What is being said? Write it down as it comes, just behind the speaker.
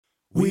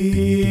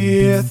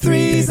We're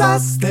three's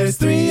us, there's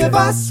three of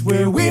us.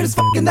 We're weird as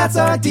fuck and that's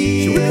our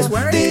deal.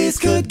 This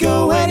could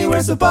go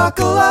anywhere, so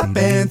buckle up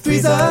and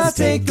three's us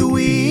take the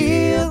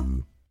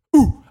wheel.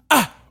 Ooh,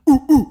 ah,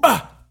 ooh, ooh,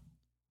 ah.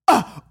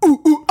 Ah,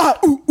 ooh, ooh, ah,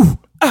 ooh, ooh,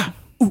 ah.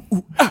 Ooh,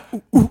 ooh, ah,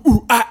 ooh,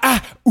 ooh, ah,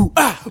 ah, ooh,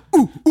 ah, ooh,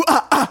 ooh,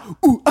 ah, ah,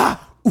 ooh,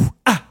 ah, ooh,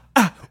 ah,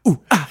 ah, ooh,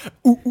 ah,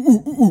 ooh,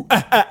 ooh, ooh,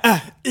 ah, ah,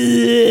 ah.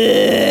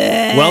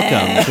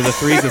 Welcome to the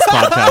Threeses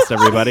podcast,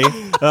 everybody.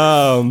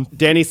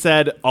 Danny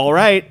said, all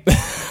right.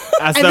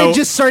 And they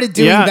just started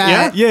doing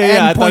that.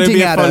 Yeah. I thought it'd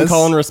be a fun us.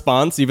 call and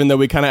response, even though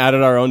we kind of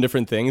added our own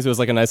different things. It was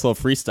like a nice little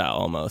freestyle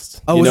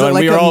almost. Oh, was it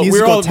like we were a all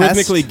musical test?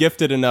 rhythmically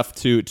gifted enough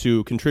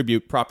to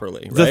contribute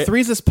properly. Oh, Right? The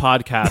Threeses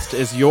podcast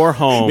is your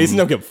home Mason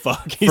don't give a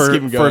fuck. He's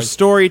keeping for going.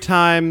 story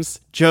times,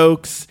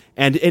 jokes,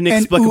 and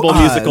inexplicable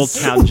ooh-ahs. musical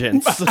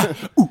tangents.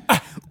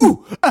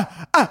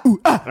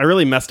 I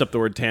really messed up the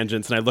word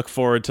tangents, and I look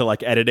forward to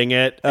like editing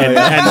it. And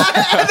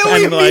And then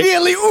we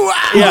immediately,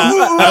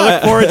 I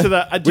look forward to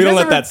the. We don't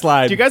let that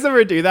slide. Do you guys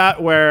ever do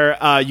that where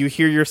you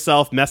hear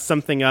yourself mess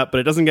something up, but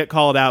it doesn't get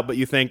called out, but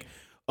you think,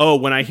 oh,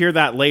 when I hear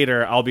that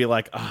later, I'll be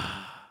like,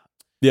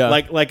 Yeah.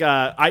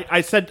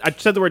 I said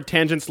the word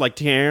tangents like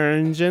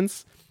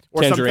tangents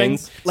or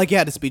Tangerines. something. like,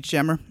 yeah, the speech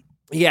jammer.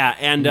 Yeah,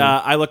 and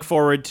I look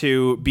forward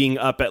to being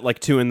up at like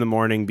 2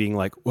 a.m, being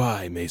like,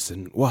 "Why,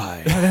 Mason?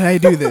 Why? How did I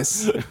do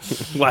this?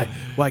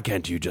 Why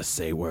can't you just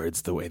say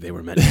words the way they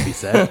were meant to be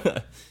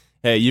said?"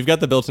 Hey, you've got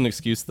the built-in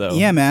excuse though.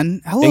 Yeah,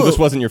 man. Hello. English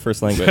wasn't your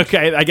first language.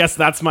 Okay, I guess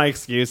that's my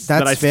excuse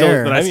That's that I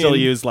fair. still I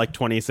mean- use like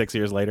 26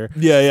 years later.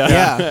 Yeah.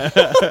 Yeah.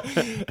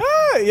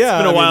 It's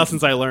been a while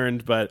since I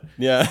learned, but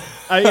Yeah.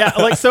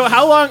 like, so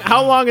how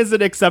long is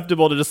it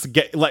acceptable to just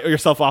let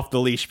yourself off the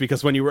leash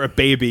because when you were a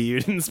baby you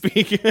didn't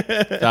speak?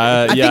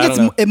 I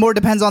think it more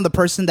depends on the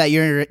person that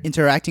you're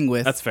interacting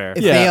with. That's fair.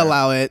 If Yeah. they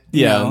allow it,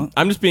 you Yeah. know.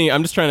 I'm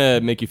just trying to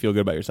make you feel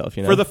good about yourself,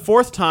 you know. For the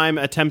 4th time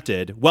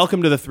attempted,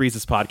 welcome to the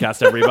Threeses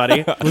podcast,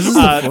 everybody.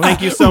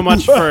 Thank you so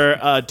much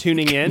for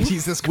tuning in.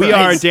 Jesus We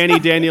are Christ. Danny,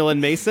 Daniel,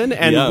 and Mason,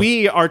 and Yeah.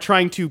 we are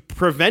trying to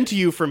prevent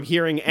you from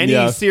hearing any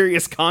Yeah.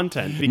 serious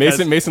content.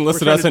 because Mason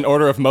listed we're us trying in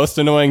order of most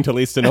annoying to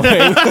least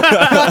annoying.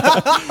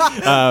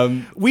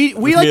 We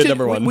me like at to.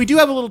 number one. We do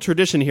have a little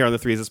tradition here on the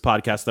Threeses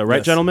podcast, though, right,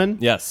 Yes. gentlemen?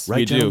 Yes, Right,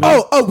 we do.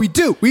 gentlemen? Oh, we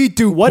do.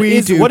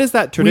 What is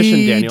that tradition,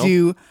 we Daniel?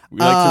 Do. We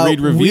like to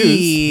read reviews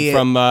we-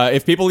 from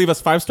if people leave us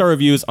 5-star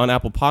reviews on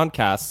Apple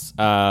Podcasts.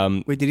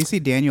 Wait, did you say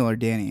Daniel or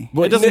Danny?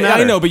 Well, It doesn't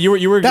matter. I know, but you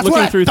were That's looking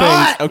what I through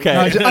thought! things. Okay, No,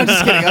 I'm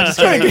just kidding. I'm just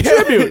trying to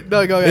contribute.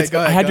 No, go ahead.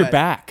 I had go your ahead.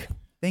 back.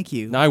 Thank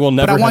you. No, I will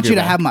never But I have want your you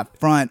to back. have my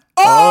front.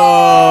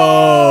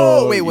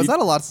 Oh, Wait, was that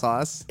a lot of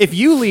sauce? If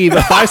you leave a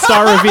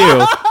 5-star review,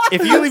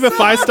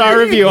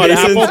 on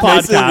Mason's- Apple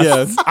Podcasts,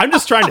 yes. I'm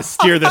just trying to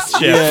steer this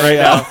ship Yeah, right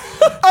yeah.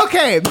 now.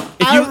 Okay.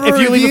 If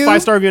you leave a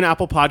 5-star review on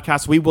Apple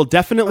Podcasts, we will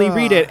definitely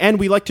read it, and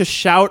we like to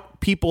shout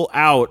people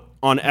out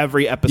on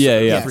every episode.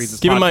 Yeah. of the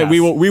Threeses Keep in mind,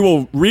 podcast. we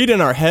will read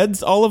in our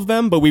heads all of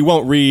them, but we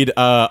won't read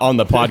on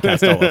the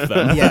podcast all of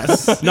them.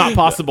 Yes. Not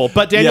possible.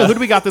 But Daniel, Yeah. who do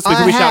we got this week?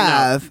 Who I we shouting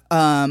out?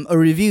 have a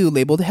review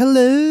labeled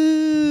hello.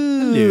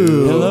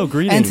 Hello,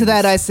 greetings. And to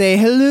that I say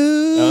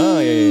hello. Oh,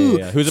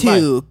 yeah. Who's it by?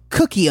 to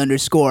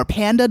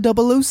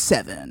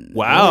cookie_panda007.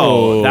 Wow,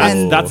 Oh.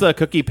 that's a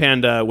cookie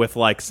panda with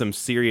like some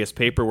serious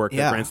paperwork that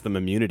Yeah. grants them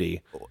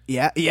immunity.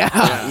 Yeah,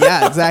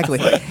 exactly.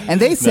 And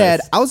they said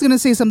I was going to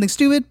say something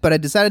stupid, but I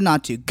decided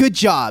not to. Good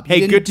job.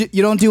 Hey,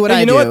 You don't do what Hey, I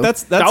you do. know what?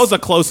 That's That was a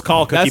close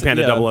call, Cookie that's-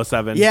 Panda yeah.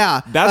 007.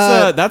 yeah.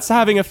 that's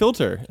having a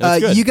filter.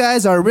 That's good. You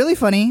guys are really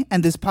funny,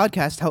 and this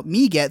podcast helped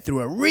me get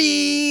through a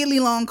really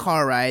long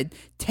car ride.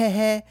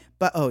 Tehe,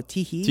 but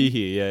teehee.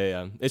 Teehee,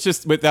 yeah. It's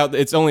just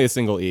it's only a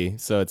single E,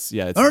 so it's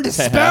Learn to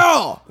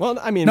spell. Well,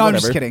 I mean, No, I'm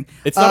whatever. just kidding.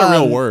 It's not a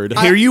real word.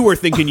 Here you were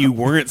thinking you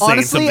weren't saying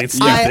Honestly, something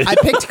stupid. I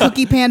picked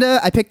Cookie Panda.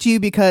 I picked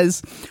you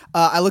because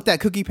I looked at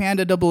Cookie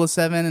Panda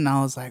 007 and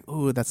I was like,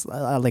 "Ooh, that's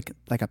like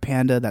a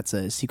panda that's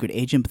a secret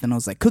agent." But then I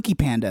was like, Cookie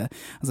Panda.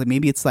 I was like,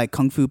 maybe it's like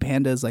Kung Fu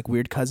Panda's like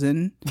weird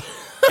cousin.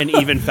 An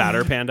even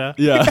fatter panda.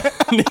 Yeah,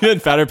 even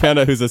fatter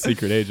panda who's a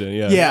secret agent.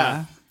 Yeah,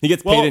 Yeah. He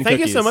gets paid Well, in thank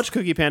you cookies. so much,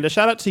 Cookie Panda.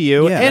 Shout out to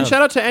you. Yeah. And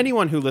shout out to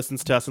anyone who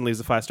listens to us and leaves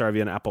a 5-star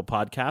review on Apple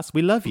Podcasts.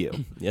 We love you.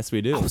 Yes,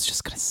 we do. I was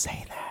just gonna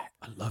say that.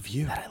 I love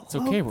you. It's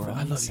okay. We're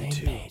on the same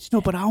page.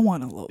 No, but I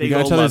want to look Big We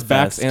got ol' each other's love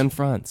backs fest. and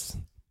fronts,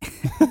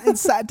 and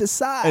side to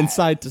side. and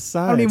side to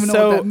side. I don't even know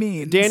So, what that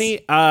means. Danny,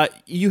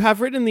 you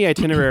have written the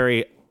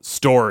itinerary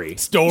story.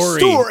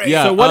 Story.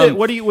 Yeah. So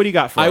what do you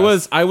got for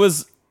us? I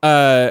was.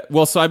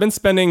 So I've been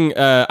spending.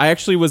 I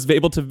actually was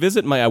able to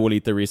visit my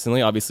abuelita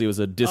recently. Obviously, it was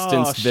a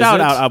distance visit. Shout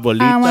out Abuelita.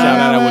 Shout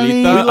out Abuelita.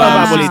 We love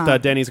Ah.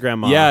 Abuelita, Danny's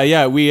grandma.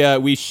 Yeah.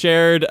 We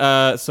shared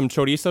some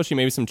chorizo. She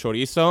made me some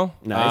chorizo.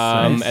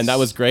 Nice. And that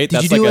was great. Did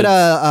That's you do like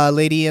it,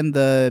 Lady and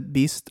the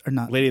Beast or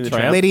not? Lady and the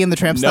Tramp? Tramp. Lady and the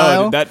Tramp No,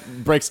 style. dude,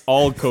 that breaks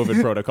all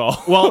COVID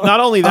protocol. Well, not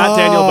only that,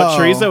 Daniel, but Oh.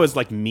 chorizo is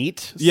like meat.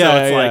 So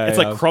it's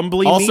like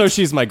crumbly Also, meat.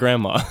 she's my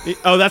grandma.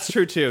 Oh, that's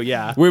true too.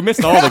 Yeah. We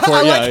missed all the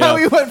I like how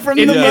we went from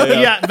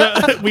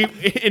the We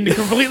in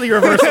completely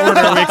reverse order.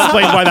 We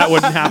explained why that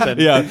wouldn't happen.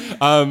 Yeah.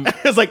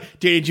 It was like,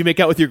 Danny, did you make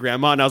out with your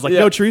grandma? And I was like,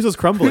 no, chorizo's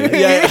crumbling.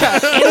 Yeah.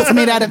 it's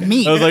made out of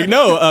meat. I was like,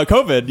 no,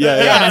 COVID.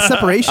 yeah,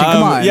 separation.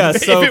 Come on. Yeah,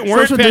 so if it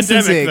weren't social pandemic,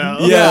 distancing. though.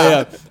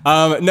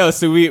 yeah. No,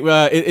 so we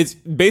it's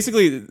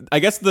basically, I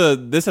guess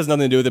this has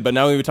nothing to do with it, but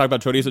now we talk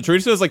about chorizo.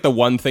 Chorizo is like the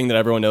one thing that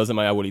everyone knows that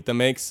my abuelita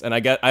makes, and I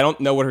don't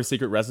know what her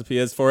secret recipe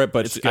is for it,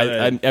 but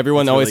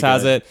everyone always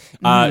has it.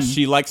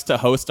 She likes to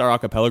host our a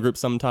cappella group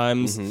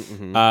sometimes.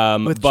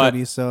 With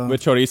chorizo.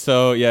 With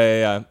chorizo,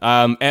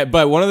 yeah.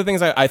 But one of the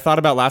things I thought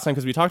about last time,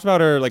 because we talked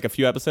about her like a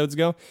few episodes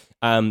ago,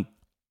 and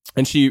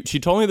she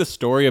told me the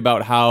story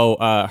about how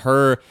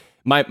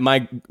my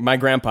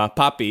grandpa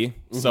Papi.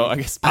 So I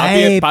guess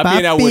Papi and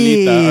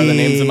Abuelita are the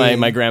names of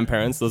my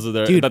grandparents. Those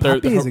are Dude, they're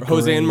Papi is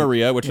Jose and great.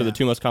 Maria, which are the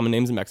two most common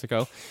names in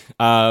Mexico.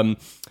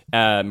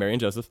 Mary and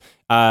Joseph.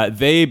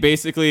 They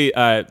basically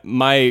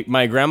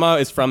my grandma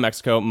is from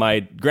Mexico. My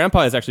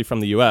grandpa is actually from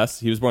the U.S.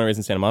 He was born and raised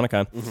in Santa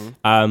Monica.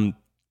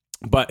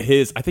 But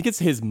I think it's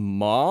his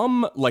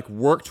mom, like,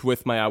 worked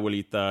with my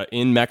abuelita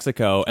in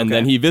Mexico, and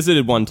then he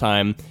visited one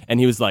time, and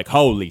he was like,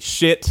 "Holy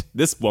shit,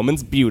 this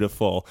woman's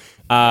beautiful."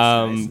 To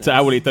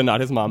abuelita,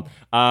 not his mom.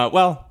 I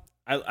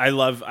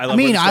love. I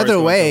mean,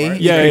 either way.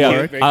 Yeah.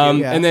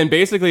 Yeah. And then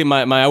basically,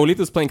 my abuelita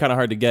was playing kind of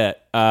hard to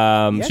get.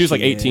 She was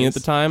like 18 at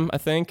the time, I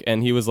think,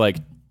 and he was like,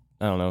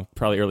 I don't know,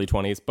 probably early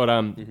 20s, but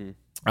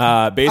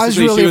basically, I was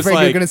really she was afraid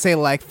like, you're gonna say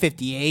like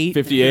 58.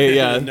 58,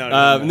 yeah.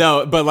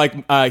 No. But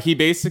like, he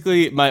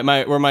basically, my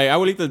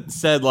abuelita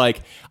said,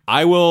 like,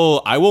 I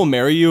will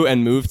marry you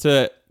and move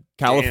to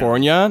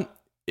California.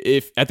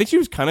 If I think she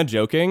was kind of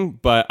joking,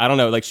 but I don't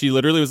know. Like, she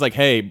literally was like,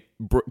 hey,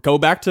 go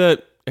back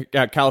to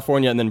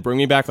California and then bring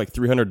me back like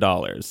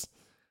 $300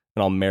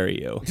 and I'll marry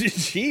you.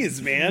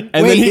 Jeez, man.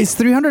 And Wait, then is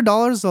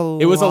 $300 a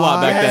lot? it was a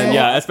lot back then,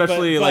 yeah, But-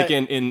 especially but- like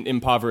in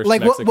impoverished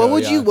Like, Mexico.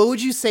 what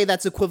would you say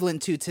that's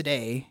equivalent to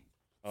today?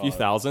 A few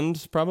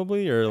thousand,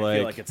 probably, or I like,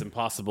 feel like it's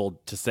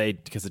impossible to say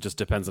because it just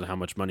depends on how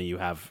much money you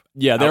have.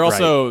 yeah, they're outright.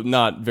 also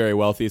not very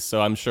wealthy, so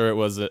I'm sure it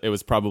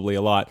was probably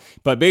a lot.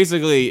 But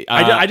basically,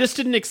 I just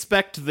didn't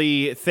expect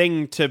the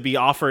thing to be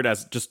offered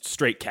as just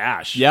straight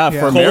cash. yeah, for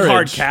Cold marriage,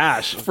 hard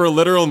cash. for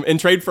literal in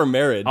trade for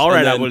marriage. All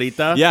right, And then-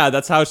 abuelita. Yeah,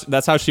 that's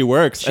how she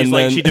works. She's and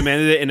like, then, she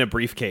demanded it in a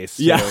briefcase.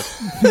 too. yeah,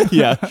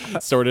 yeah,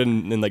 sorted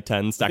in like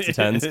 10 stacks of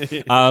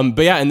 10s.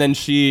 But yeah, and then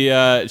she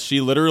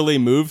literally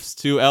moves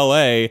to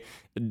L.A.,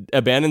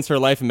 abandons her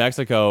life in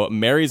Mexico,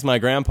 marries my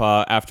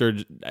grandpa after,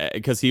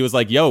 because he was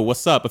like, yo,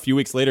 what's up? A few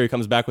weeks later, he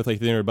comes back with like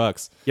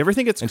 $300. You ever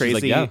think it's And she's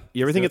crazy? like, yeah,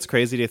 you ever think it's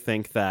crazy to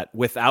think that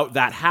without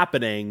that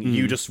happening,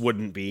 you just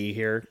wouldn't be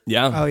here?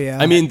 Yeah. Oh, yeah.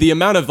 I mean, the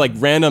amount of like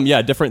random,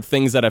 different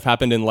things that have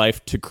happened in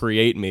life to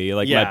create me,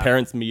 like Yeah. my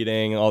parents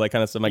meeting and all that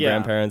kind of stuff, my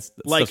grandparents,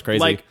 that stuff's crazy.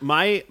 Like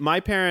my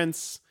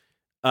parents,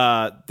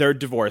 they're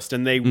divorced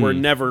and they were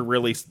never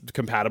really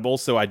compatible,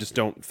 so I just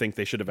don't think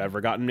they should have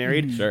ever gotten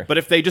married. Sure. But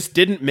if they just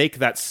didn't make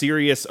that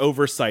serious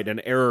oversight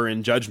and error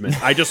in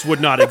judgment, I just would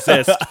not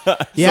exist. So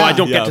I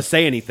don't get to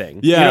say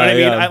anything. Yeah, you know what I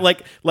mean?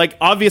 yeah. Like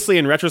obviously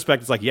in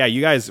retrospect, it's like, yeah,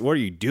 you guys, what are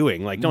you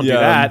doing? Like, don't do Yeah.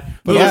 that.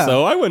 But Yeah.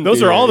 also, I wouldn't. Those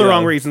be are all here, the yeah.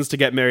 wrong reasons to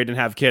get married and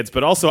have kids,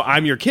 but also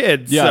I'm your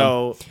kid. Yeah.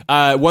 So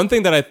One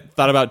thing that I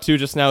thought about too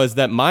just now is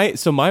that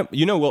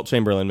Wilt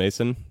Chamberlain,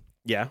 Mason.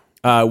 yeah.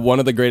 One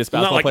of the greatest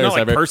basketball players not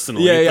like ever.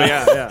 personally,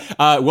 Yeah. but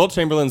yeah. Wilt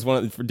Chamberlain's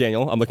for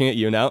Daniel. I'm looking at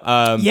you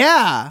now.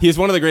 Yeah. He's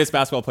one of the greatest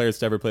basketball players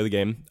to ever play the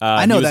game.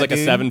 I know he was that like a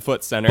dude.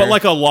 7-foot center, But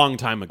like a long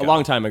time ago. a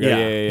long time ago.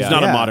 Yeah. He's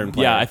not Yeah. a modern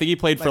player. Yeah, I think he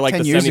played for like the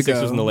 10 years 76ers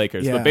ago. and the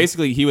Lakers. Yeah. But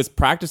basically, he was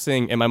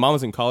practicing, and my mom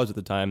was in college at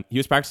the time. He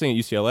was practicing at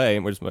UCLA,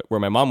 where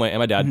my mom went and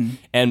my dad. Mm-hmm.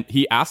 And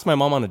he asked my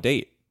mom on a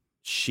date.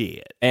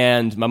 Shit.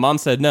 And my mom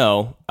said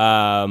no.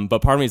 But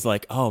part of me is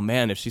like, oh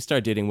man, if she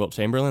started dating Wilt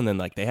Chamberlain, then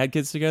like they had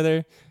kids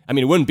together. I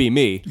mean, it wouldn't be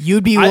me.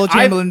 You'd be Will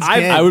Chamberlain's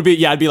kid. I would be.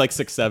 Yeah, I'd be like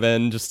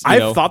 6'7". Just you I've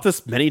know. thought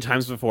this many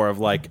times before of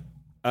like,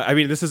 I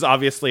mean, this is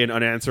obviously an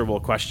unanswerable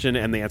question,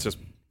 and the answer is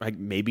like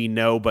maybe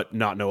no, but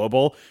not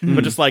knowable.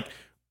 But just like,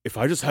 if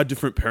I just had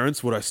different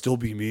parents, would I still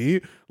be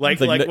me? Like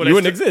It's like, would you I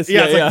wouldn't still- exist.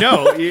 Yeah, it's like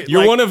no.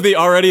 You're one of the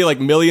already like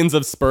millions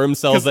of sperm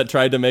cells that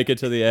tried to make it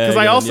to the egg. Because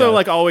I and, also yeah.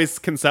 like always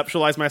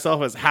conceptualize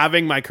myself as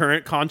having my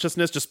current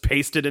consciousness just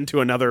pasted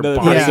into another Another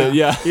body. person,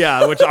 yeah.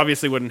 Yeah, which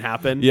obviously wouldn't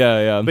happen.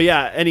 Yeah. But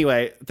yeah,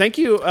 anyway, thank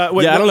you.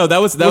 Wait, I don't know.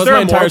 That was there my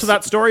a entire moral to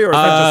that story, or is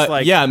that just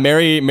like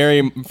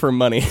marry for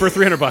money. for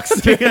 $300?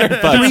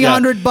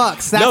 $300.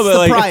 That's No, but, the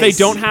like, if price. If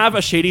they don't have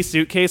a shady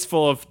suitcase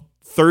full of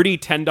 30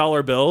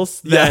 $10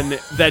 bills, then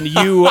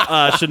you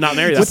should not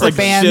marry that With the person.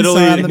 bands shittily.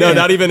 around the No, bed.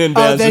 not even in Oh,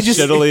 bands. they just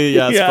just- shittily.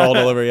 Yeah, Yeah. sprawled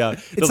all over. Yeah,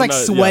 It's like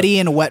sweaty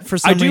and wet for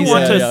some I do reason.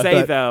 want to Yeah, say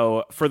but-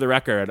 though, for the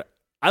record,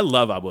 I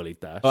love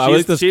Abuelita. Oh,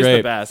 she's Abuelita's the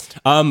great. best.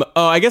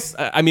 I guess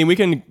I mean we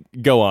can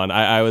go on.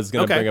 I was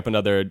gonna Okay. bring up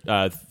another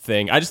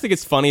thing. I just think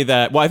it's funny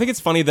that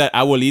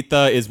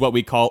Abuelita is what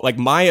we call, like,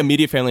 my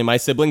immediate family, my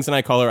siblings and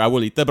I call her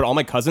Abuelita, but all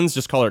my cousins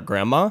just call her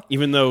Grandma.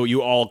 Even though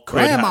you all could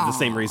Grandma. have the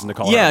same reason to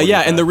call her. Yeah,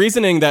 Abuelita. and the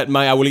reasoning that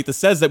my Abuelita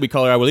says that we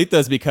call her Abuelita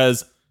is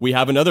because we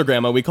have another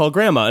grandma we call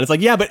Grandma, and it's like,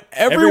 yeah, but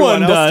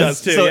everyone Everyone else does.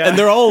 does too, So, yeah. and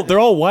they're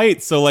all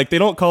white, so like they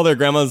don't call their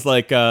grandmas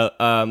like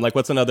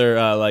what's another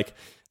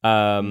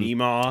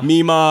Mima.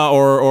 Mima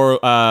or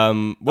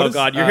Oh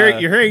god,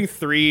 you're hearing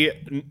three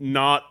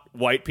not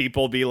white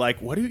people be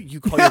like, what do you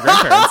call your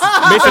grandparents?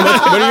 Mason,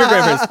 what are your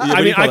grandparents?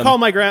 I mean, I call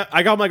my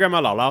grandma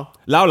Lao Lao.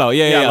 Lao Lao,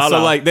 yeah. Lao So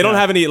Lao. like they don't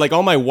have any, like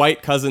all my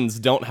white cousins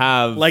don't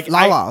have Like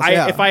Lao Laos,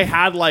 yeah. if I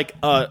had like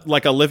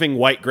a living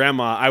white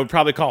grandma, I would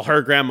probably call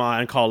her grandma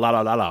and call Lao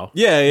Lao Lao Lao.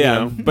 Yeah. You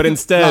know? But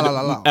instead, La,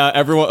 la, la,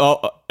 everyone,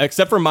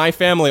 except for my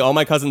family, all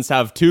my cousins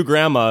have two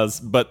grandmas,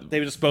 but They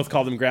would just both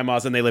call them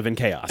grandmas, and they live in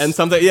chaos. and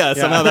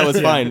somehow that was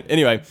fine.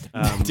 Anyway,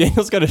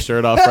 Daniel's got his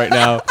shirt off right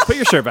now. put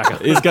your shirt back on.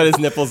 He's got his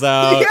nipples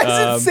out. You guys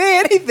didn't say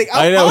anything.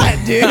 I'm I know.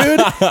 hot,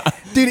 dude.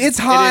 Dude, it's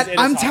hot. it is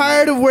I'm hot,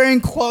 tired of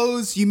wearing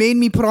clothes. You made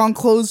me put on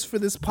clothes for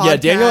this podcast. Yeah,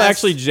 Daniel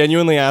actually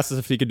genuinely asked us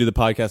if he could do the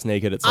podcast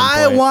naked at some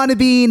I point. want to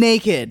be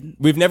naked.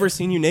 We've never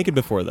seen you naked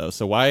before, though.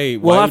 So why?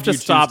 We'll why have would to you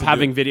choose stop do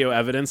having it? video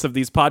evidence of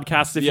these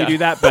podcasts if Yeah. you do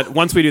that. But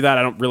once we do that,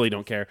 I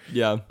don't care.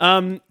 Yeah.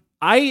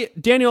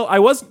 Daniel, I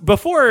was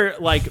before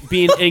like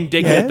being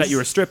indignant Yes? that you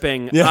were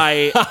stripping.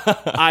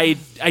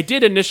 I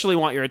did initially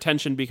want your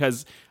attention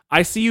because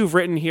I see you've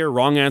written here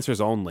wrong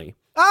answers only,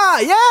 Ah,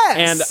 yes.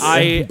 and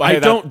I by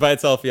don't by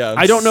itself. Yeah.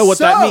 I don't know what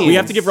that So- means. We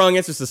have to give wrong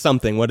answers to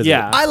something. What is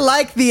Yeah. it? I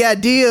like the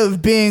idea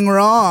of being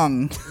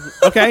wrong.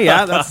 Okay,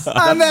 yeah, that's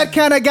I'm that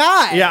kind of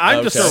guy. yeah.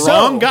 I'm just a Okay.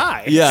 wrong So-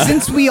 guy. Yeah.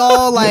 Since we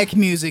all like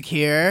music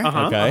here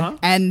Okay.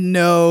 and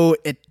know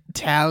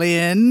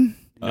Italian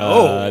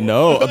No. and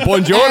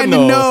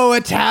Buongiorno. know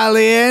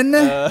Italian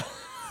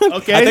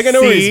Okay, I think I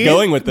know where he's see?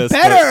 going with this.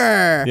 but-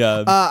 better.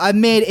 Yeah. I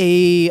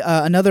made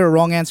another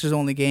wrong answers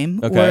only game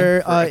Okay.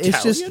 where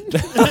it's just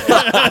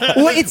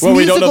well, it's Well,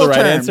 we don't musical know the right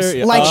terms, answer?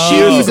 Yeah. like Oh. sheet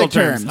Musical music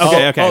terms. terms.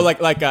 Okay, okay. Oh, like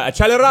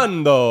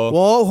accelerando.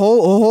 Whoa,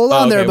 hold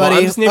on Okay, there, well, buddy.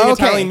 I'm just naming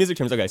Okay. Italian music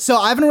terms. Okay. So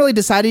I haven't really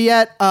decided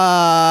yet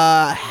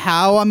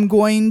how I'm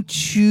going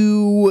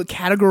to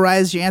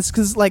categorize your answers.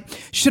 Because, like,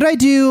 should I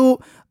do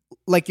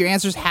like your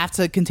answers have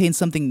to contain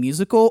something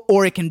musical,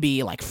 or it can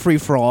be like free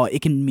for all?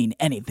 It can mean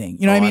anything.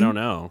 You know what I mean? I don't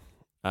know.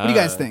 What do you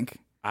guys think?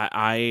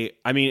 I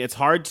mean, it's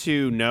hard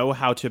to know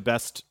how to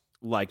best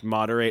like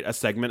moderate a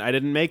segment I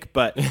didn't make,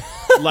 but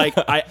like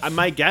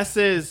my guess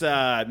is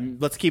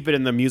let's keep it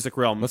in the music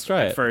realm. Let's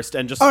try at it. first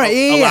and just All right,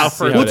 yeah, allow yeah.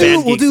 for We'll the do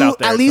band geeks out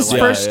there at to, least like-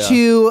 first Yeah.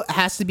 two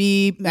has to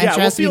be Yeah,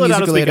 we'll feel it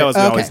out as we go, as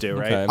we always do,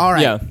 right? Okay. All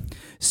right. Yeah.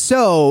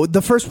 So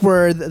the first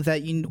word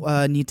that you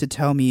need to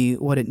tell me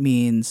what it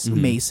means,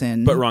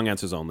 Mason. But wrong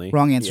answers only.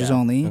 Wrong answers Yeah.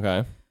 only.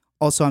 Okay.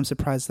 Also, I'm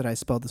surprised that I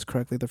spelled this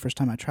correctly the first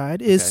time I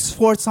tried. Is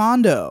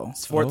sforzando.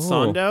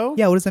 Sforzando?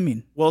 Yeah, what does that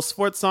mean? Well,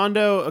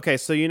 sforzando, okay,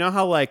 so you know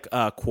how like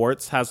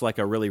quartz has like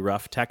a really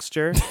rough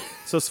texture?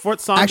 So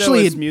sforzando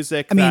Actually, is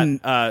music I mean,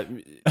 I'm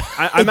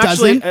it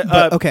actually doesn't,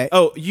 but okay.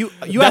 Oh, you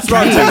That's asked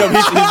wrong me. too. No,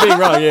 he's being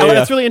wrong. Yeah, Oh, yeah.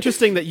 that's really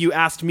interesting that you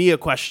asked me a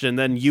question,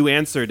 then you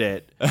answered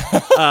it.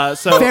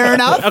 So Fair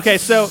enough. Okay,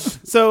 so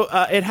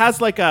it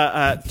has like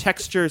a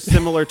texture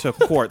similar to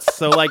quartz.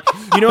 So like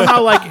you know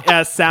how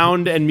like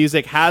sound and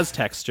music has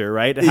texture,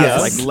 right? It has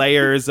Yes. like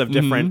layers of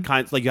different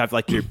kinds. Like you have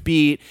like your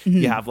beat,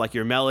 you have like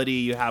your melody,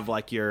 you have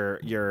like your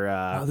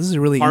Oh, this is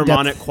a really harmonic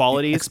in-depth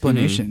qualities.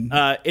 explanation.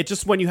 It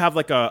just when you have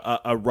like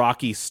a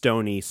rocky,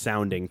 stony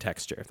sounding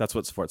texture. That's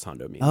what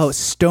sforzando means. Oh,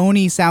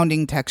 stony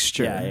sounding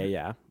texture.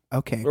 yeah.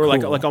 Okay. Or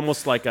like cool.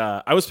 almost like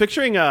I was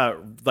picturing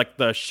like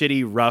the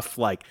shitty rough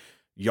like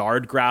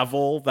yard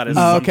gravel that is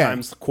Oh, okay.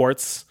 sometimes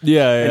quartz.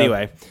 Yeah.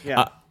 Anyway,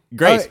 yeah.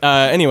 Great.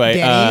 Anyway,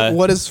 Danny,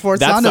 what does that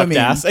sforzando sucked mean?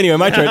 ass. Anyway,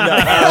 my turn.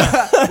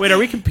 Wait, are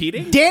we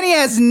competing? Danny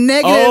has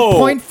negative Oh.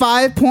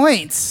 0.5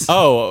 points.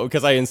 Oh,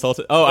 because I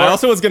insulted. Oh, I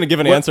also was going to give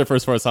an answer for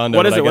Sforzando.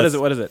 What is but I it? What guess- is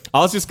it? What is it? I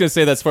was just going to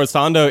say that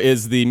Sforzando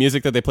is the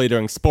music that they play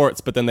during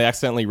sports, but then they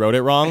accidentally wrote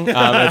it wrong.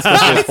 And it's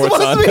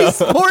supposed to be It's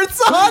supposed to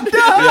be Sforzando.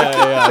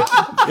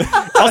 sforzando.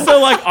 yeah. Also,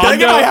 like Can I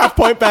get my half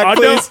point back,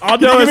 please? Ando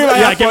Can you is, give me my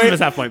yeah, half give him point? his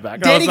half point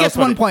back. Danny That was gets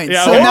funny. 1 point.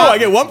 Yeah, So Oh, now- I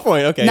get 1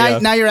 point. Okay. Now, yeah.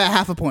 now you're at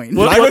half a point.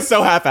 Mine was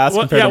so half-assed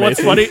compared yeah, to what's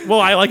Mason. funny? Well,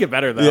 I like it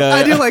better though. Yeah.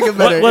 I do like it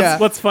better. yeah.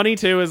 What's funny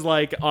too is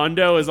like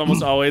Ando is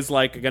almost always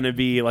like going to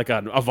be like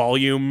a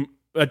volume,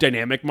 a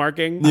dynamic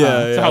marking. Yeah,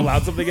 So yeah. how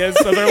loud something is.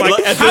 So they're like,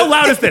 As how it-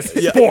 loud is this?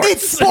 Sports.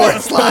 It's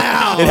sports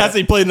loud. It has to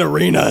be played in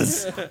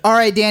arenas. All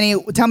right, Danny,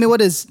 tell me, what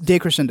does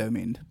decrescendo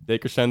mean?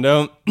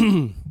 Decrescendo.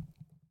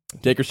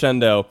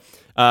 Decrescendo.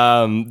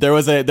 There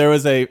was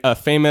a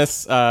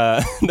famous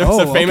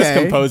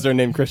okay. composer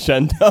named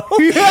Crescendo,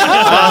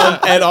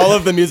 and all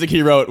of the music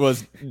he wrote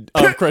was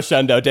of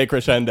crescendo,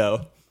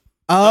 decrescendo.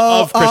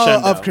 Of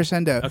crescendo. Of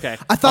crescendo. Okay.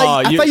 I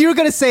thought you- thought you were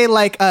gonna say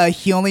like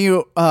he only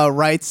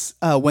writes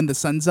when the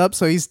sun's up,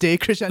 so he's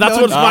decrescendo. That's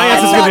what my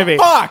answer is going to be.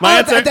 Fuck. My Oh,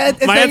 answer,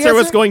 that- is my that answer your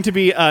was answer? going to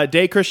be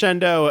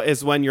decrescendo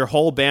is when your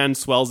whole band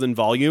swells in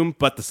volume,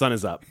 but the sun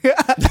is up. Damn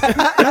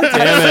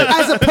it!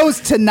 as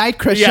opposed to night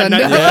crescendo.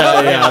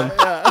 Yeah.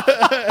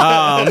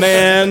 Oh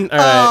man! All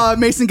right,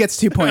 Mason gets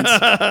 2 points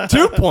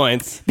 2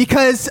 points.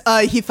 because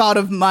he thought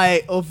of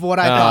what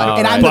I thought,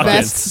 and I'm the Buckets.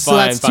 best, so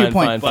Fine, that's fine, 2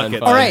 points. fine,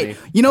 fine, All fine. right,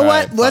 you know All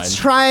what? right, Let's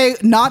fine. try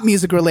not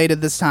music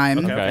related this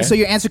time. Okay. So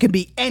your answer can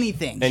be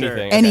anything. Anything.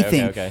 Okay,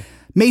 Anything. Okay.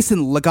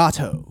 Mason,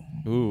 legato.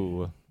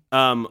 Ooh.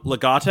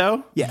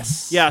 Legato.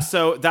 Yes. Yeah,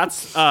 so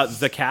that's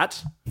the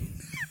cat.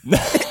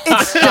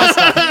 It's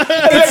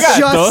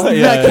just Yeah, the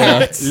yeah.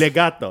 cat.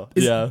 Legato.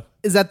 Yeah.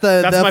 Is that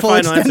the That's my full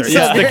final answer. extent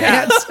Yeah, of the your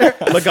cat.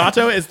 answer?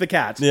 Legato is the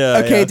cat. Yeah.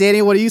 Okay, yeah.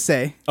 Danny, what do you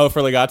say? Oh,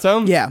 for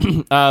legato? Yeah.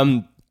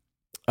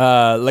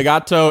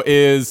 Legato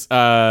is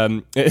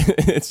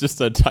it's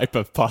just a type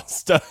of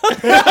pasta.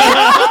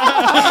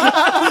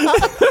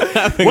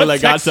 Having What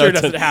legato texture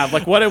does it have?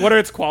 Like, what are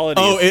its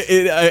qualities? Oh,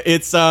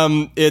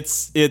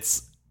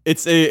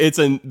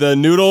 the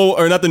noodle,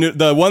 or not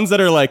the ones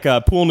that are like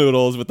pool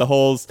noodles with the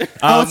holes. so it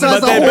has but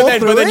a then, hole but then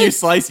through you it?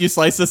 slice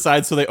the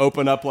sides so they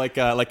open up like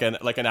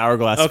an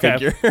hourglass Okay.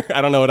 figure.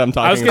 I don't know what I'm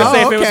talking I was gonna about.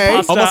 say if Oh, it was okay.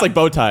 pasta, Almost like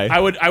bow tie. I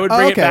would bring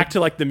it okay. back to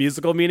like the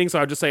musical meaning. So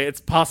I would just say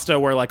it's pasta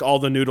where like all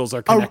the noodles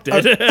are connected.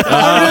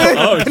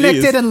 oh,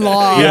 Connected geez. and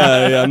long.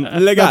 Yeah.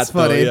 Legato. That's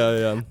funny.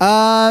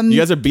 Yeah. You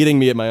guys are beating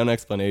me at my own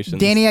explanations.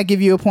 Danny, I give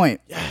you a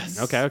point.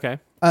 okay.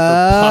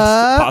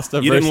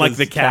 Pasta You didn't like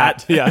versus the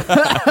cat. Yeah.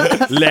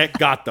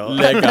 Legato.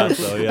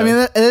 Legato, yeah. I mean,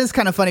 it is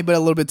kind of funny, but a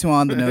little bit too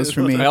on the nose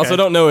for me. I also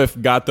don't know if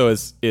gatto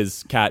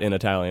is cat in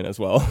Italian as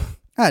well.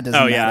 It doesn't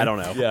Oh yeah, matter. I don't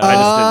know. Yeah. I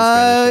just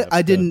didn't Spanish it.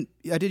 I didn't.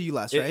 I did you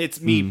last, right?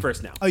 It's me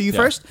first now. Oh, you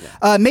first?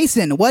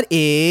 Mason, what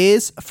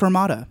is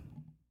fermata?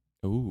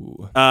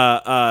 Ooh.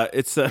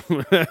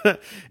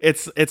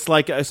 It's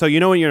like, so you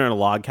know when you're in a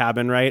log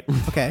cabin, right?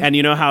 Okay. And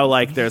you know how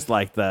like there's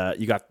like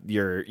you got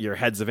your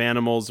heads of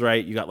animals,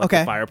 right? You got like Okay.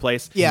 the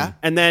fireplace. Yeah.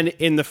 And then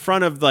in the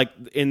front of like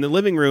in the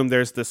living room,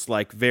 there's this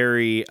like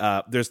very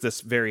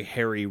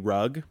hairy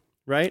rug,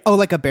 right? Oh,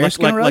 like a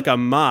bearskin rug? like a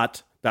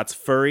mat that's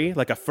furry,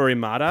 like a furry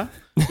mata,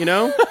 you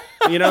know?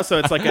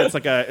 So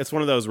it's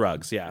one of those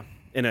rugs, yeah,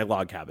 in a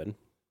log cabin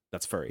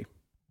that's furry.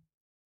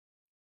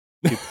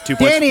 Two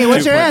points. Danny,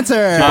 what's your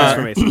answer? 2 points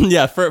for Mason.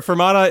 Yeah,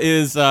 fermata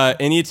is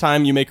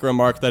anytime you make a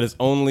remark that is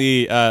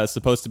only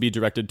supposed to be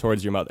directed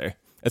towards your mother.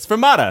 It's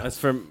fermata. That's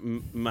for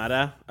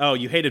Mata. Oh,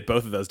 you hated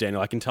both of those,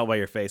 Daniel. I can tell by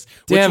your face.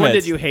 Damn Which one it.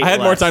 did you hate I had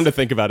more less? time to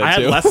think about it, I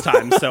too. had less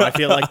time, so I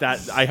feel like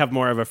that I have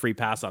more of a free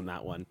pass on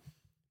that one.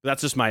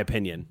 That's just my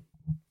opinion.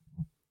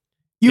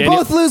 You Daniel-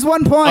 both lose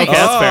 1 point. Okay,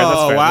 that's fair. That's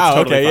Oh, fair. wow, That's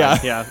totally okay, fine.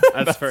 yeah. That's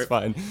That's fair.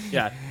 fine.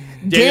 Yeah.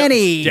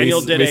 Danny. Daniel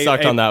did We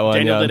sucked on that one,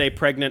 Daniel yeah. did a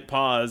pregnant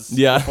pause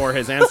Yeah. before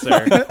his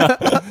answer.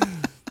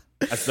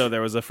 As though there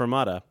was a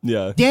fermata.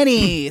 Yeah.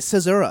 Danny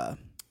Caesura.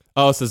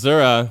 Oh,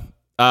 Caesura.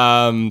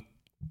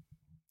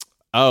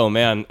 Oh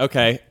man.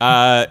 Okay.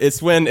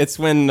 It's when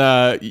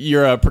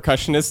you're a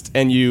percussionist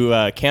and you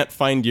can't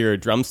find your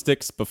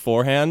drumsticks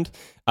beforehand.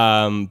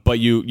 But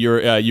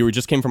you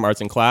just came from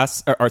arts and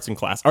crafts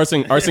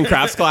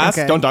class.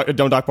 Okay.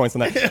 Don't dock points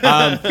on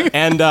that.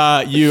 And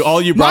you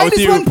brought Minus with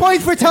you. 1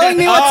 point for telling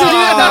me what to do. No,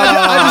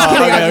 I'm just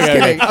kidding. I'm just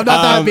kidding. I'm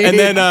not that big. And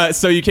then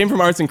so you came from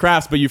arts and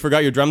crafts, but you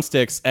forgot your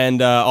drumsticks,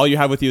 and all you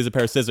have with you is a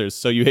pair of scissors.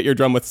 So you hit your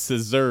drum with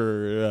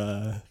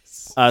scissor.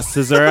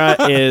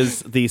 Caesura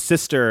is the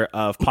sister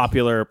of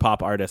popular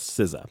pop artist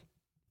SZA.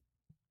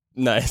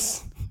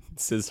 Nice.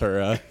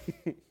 Scissor.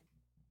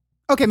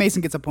 Okay,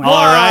 Mason gets a point.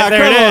 All right,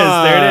 there it is.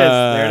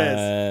 There it is.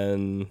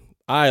 And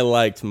I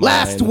liked mine.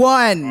 Last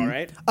one. All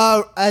right.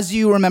 As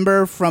you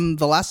remember from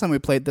the last time we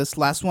played this,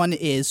 last one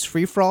is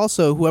free for all.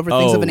 So whoever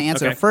thinks of an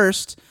answer okay.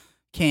 first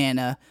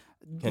can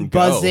Can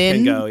buzz go. in.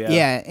 Can go,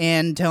 yeah.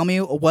 and tell me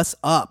what's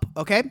up.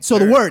 Okay. So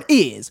the word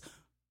is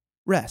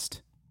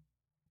rest.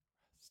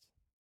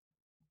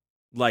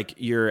 Like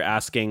you're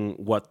asking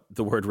what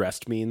the word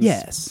rest means?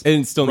 Yes.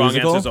 And it's still Wrong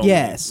musical? answers only.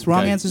 Yes. Wrong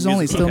Okay. answers only.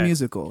 Musical. Still Okay.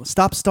 musical.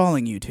 Stop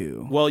stalling, you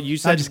two. Well, you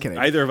said just kidding.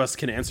 either of us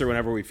can answer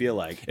whenever we feel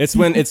like. It's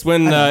when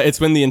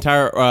the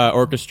entire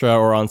orchestra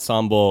or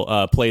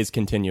ensemble plays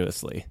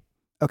continuously,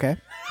 Okay.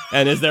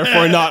 and is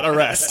therefore not a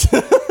rest.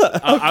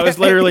 I was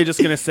literally just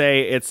gonna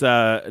say it's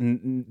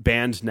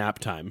band nap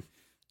time,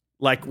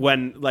 like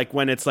when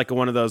it's like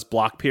one of those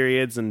block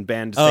periods and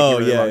band is taking a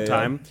really long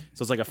time.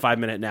 So it's like a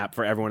 5-minute nap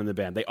for everyone in the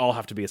band. They all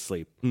have to be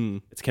asleep.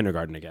 It's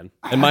kindergarten again.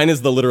 And mine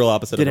is the literal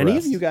opposite Did of a any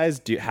rest. of you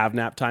guys have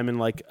nap time in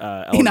like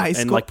In high in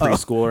school? like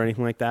preschool or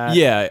anything like that?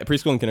 Yeah,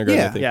 preschool and kindergarten.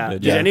 Yeah. I think Yeah.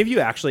 did, Did any of you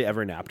actually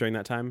ever nap during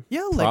that time?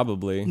 Yeah, like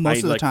Probably. most I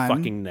of the like time.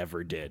 fucking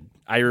never did.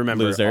 I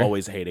remember Loser.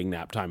 always hating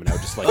nap time, and I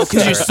would just like Because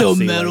you're stare at so the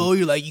ceiling. metal,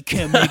 you're like, you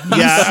can't make me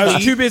Yeah, I was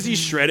sleep. too busy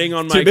shredding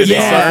on my Too busy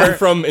guitar. suffering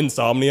from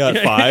insomnia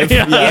at 5.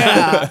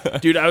 Yeah.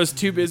 Dude, I was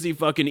too busy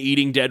fucking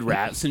eating dead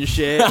rats and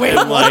shit. Wait,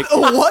 and like,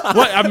 What?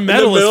 what? I'm In the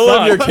metal middle as of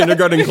fuck. your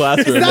kindergarten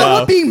classroom. Is that wow.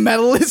 what being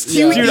metal is to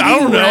you? Dude, I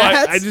don't eating know.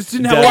 rats? I just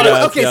didn't have a lot Dead of.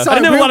 rats, okay, yeah. sorry. I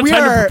didn't have a lot of time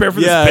to we are- prepare for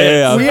this Yeah, bit. yeah,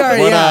 yeah. We are,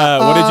 what, yeah.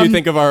 what did you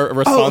think of our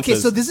responses? Oh, okay.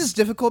 So this is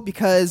difficult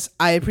because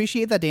I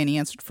appreciate that Danny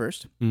answered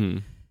first.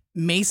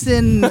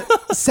 Mason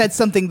said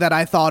something that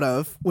I thought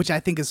of, which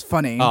I think is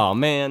funny. Oh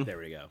man. There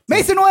we go.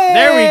 Mason wins.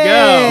 There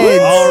we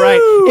go. All right.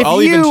 If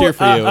I'll even cheer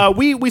for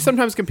you. We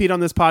sometimes compete on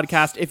this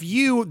podcast. If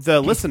you,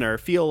 the listener,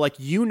 feel like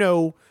you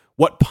know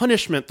what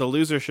punishment the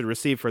loser should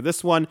receive for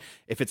this one,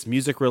 if it's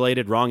music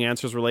related, wrong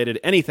answers related,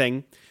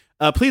 anything,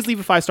 please leave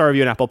a 5-star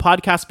review on Apple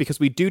Podcasts because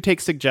we do take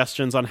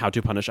suggestions on how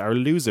to punish our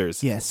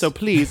losers. Yes. So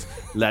please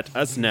let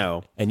us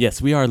know. And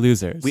yes, we are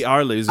losers. We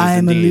are losers. I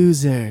am indeed. a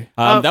loser.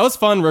 That was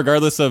fun,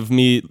 regardless of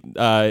me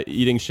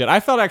eating shit. I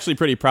felt actually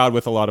pretty proud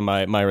with a lot of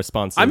my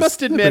responses. I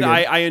must admit,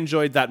 I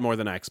enjoyed that more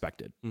than I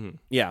expected. Mm-hmm.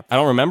 Yeah. I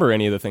don't remember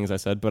any of the things I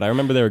said, but I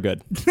remember they were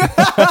good.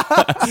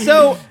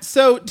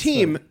 So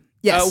team,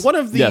 Yes. one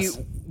of the Yes.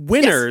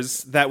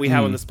 winners that we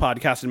have on this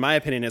podcast, in my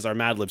opinion, is our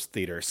MadLibs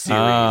Theater series.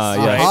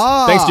 Yes.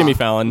 Ah. Thanks, Jimmy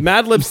Fallon.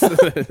 MadLibs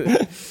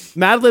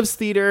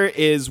Theater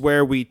is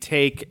where we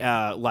take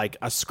like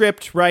a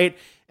script, right?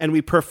 And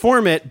we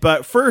perform it,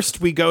 but first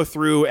we go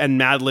through and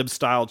MadLib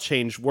style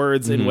change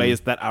words in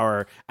ways that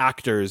our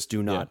actors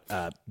do not.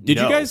 Did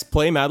know. you guys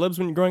play Mad Libs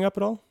when you were growing up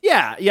at all?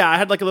 Yeah. I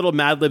had like a little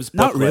MadLibs booklet.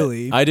 Not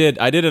really. I did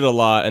it a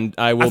lot, and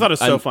I thought it was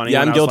so funny Yeah,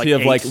 when I'm I was, guilty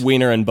like, of like 8.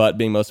 wiener and butt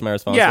being most of my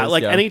responses. Yeah,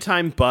 like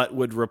anytime butt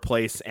would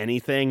replace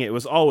anything, it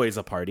was always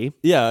a party.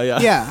 Yeah.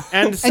 Yeah.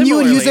 And you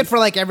would use similarly- it for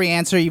like every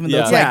answer, even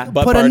though it's Yeah. like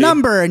Butt put a party.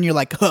 number and you're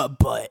like,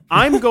 but.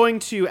 I'm going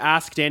to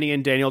ask Danny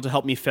and Daniel to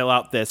help me fill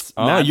out this.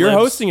 Oh, Mad you're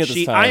Libs hosting it this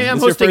sheet. time. I am This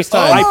is your hosting. first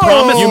time. I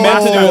promised You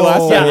meant to do it last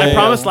time. Yeah, Yeah, I yeah,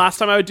 promised yeah. last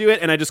time I would do it,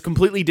 and I just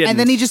completely didn't. And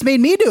then he just made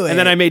me do it. And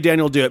then I made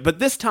Daniel do it. But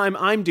this time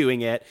I'm doing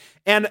it.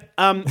 And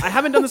I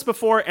haven't done this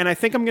before, and I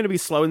think I'm going to be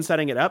slow in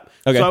setting it up.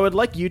 Okay. So I would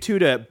like you two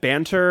to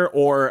banter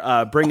or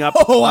bring up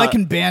I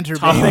can banter,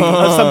 topic baby.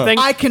 of something.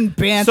 I can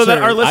banter. So that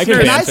our listeners-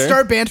 Can I banter.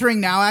 start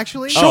bantering now,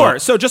 actually? Sure.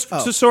 So just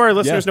so our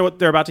listeners Yeah. know what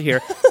they're about to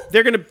hear,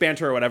 they're going to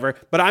banter or whatever,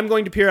 but I'm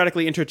going to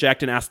periodically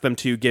interject and ask them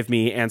to give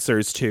me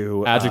answers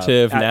to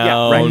Adjective, yeah,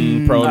 noun,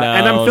 right. pronoun.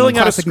 And I'm filling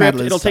out a Classic script. Mad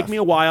Libs It'll take stuff. me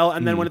a while,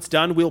 and then when it's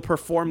done, we'll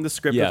perform the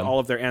script with all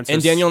of their answers.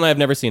 And Daniel and I have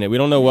never seen it. We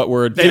don't know what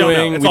we're don't know.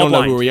 doing. It's We all don't know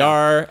blind. who we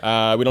are.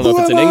 We don't know Who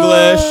if it's in am English.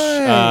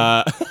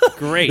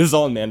 Great. This is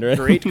all in Mandarin.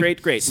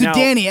 Great. So Now,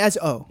 Danny,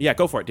 yeah,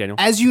 go for it, Daniel.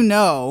 as you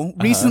know,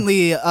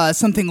 recently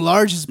something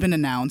large has been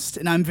announced,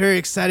 and I'm very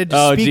excited to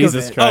Oh, speak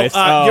Jesus of it. Christ.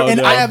 and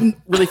no. I have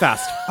Really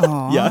fast.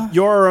 Yeah.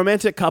 You're a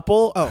romantic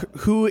couple.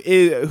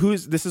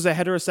 Who's this is a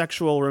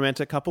heterosexual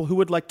romantic couple. Who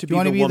would like to be You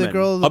want the to be woman? the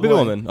girl? Or I'll be the boy?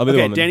 woman. I'll be the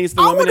Okay, woman. Danny's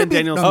the I woman wanna and be-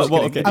 Daniel's no, the I'm just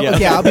well, kidding. okay, yeah.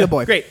 Okay, I'll be a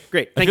boy. Great. I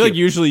Thank feel you. like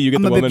usually you get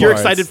I'm the a big- woman. You're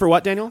parts. excited for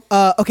what, Daniel?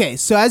 Okay,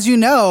 so as you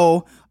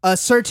know, a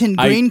certain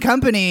green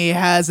company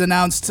has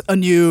announced a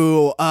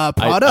new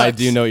product. I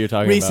do know what you're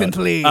talking about.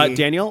 recently.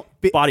 Daniel,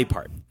 body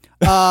part.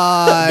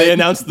 They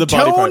announced the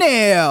body part.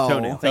 Toenail.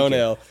 Thank you.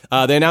 Toenail.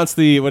 They announced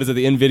the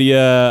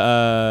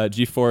NVIDIA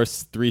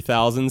GeForce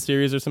 3000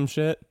 series or some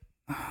shit.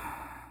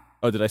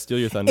 Oh, did I steal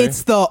your thunder?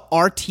 It's the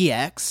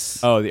RTX.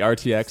 Oh, the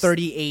RTX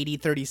 3080,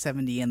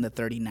 3070, and the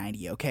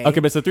 3090. Okay. Okay,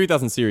 but it's the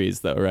 3000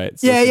 series though, right?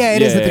 So Yeah,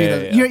 it is the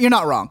 3000. yeah. You're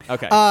not wrong.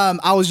 Okay.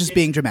 I was just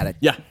being dramatic.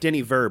 Yeah.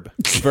 Danny, verb.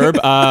 Verb.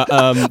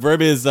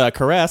 Verb is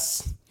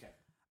caress.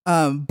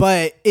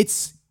 But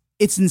it's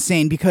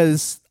insane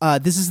because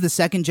this is the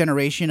second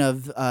generation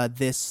of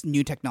this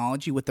new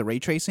technology with the ray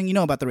tracing. You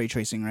know about the ray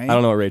tracing, right? I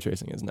don't know what ray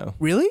tracing is. No.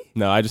 Really?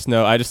 No, I just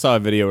saw a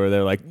video where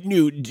they're like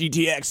new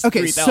GTX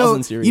Okay, 3000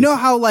 so series. you know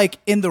how like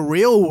in the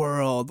real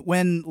world,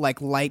 when like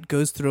light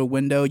goes through a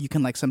window, you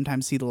can like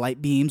sometimes see the light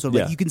beams, or like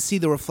Yeah. you can see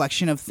the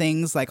reflection of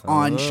things like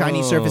on shiny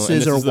and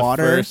surfaces this or is the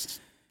water.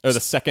 first, or the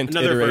second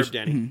Another iteration. verb,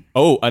 Danny.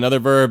 Oh, another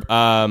verb.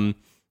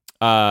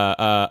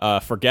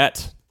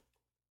 Forget.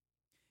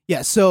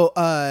 Yeah. So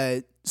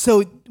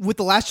with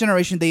the last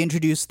generation, they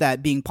introduced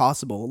that being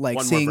possible, like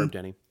One seeing more verb,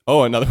 Danny.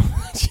 Oh, another.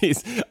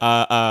 Jeez.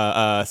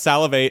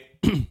 Salivate.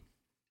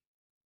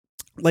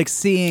 like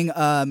seeing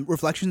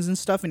reflections and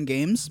stuff in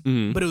games,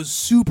 Mm-hmm. but it was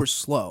super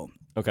slow.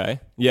 Okay.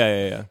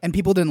 Yeah. And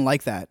people didn't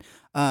like that.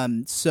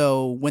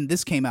 So when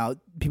this came out,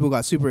 people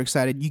got super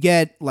excited. You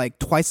get like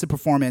twice the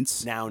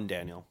performance. Noun,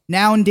 Daniel.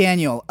 Now and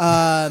Daniel.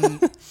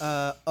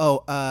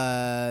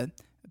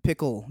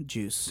 Pickle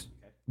juice.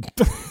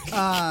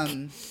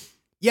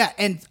 Yeah,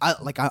 and I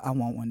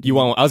want one. You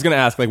want? I was gonna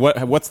ask, like,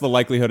 what's the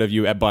likelihood of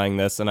you at buying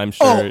this? And I'm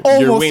sure your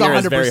almost wiener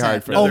is 100%. very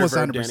hard for Almost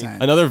Another verb,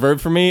 100%. Another verb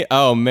for me?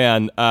 Oh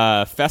man,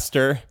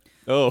 fester.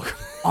 Oh,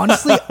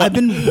 Honestly, I've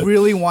been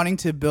really wanting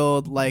to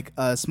build like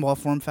a small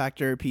form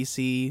factor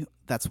PC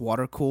that's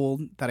water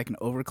cooled that I can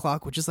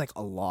overclock, which is like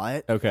a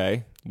lot.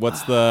 okay.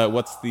 What's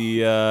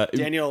the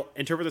Daniel,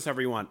 interpret this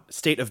however you want.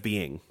 State of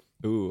being.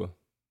 ooh.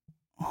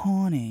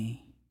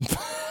 Honey.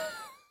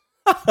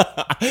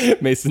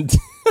 Mason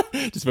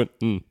just went.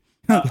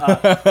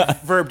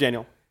 Verb,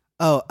 Daniel.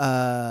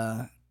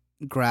 Oh,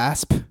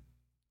 grasp.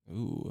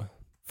 Ooh.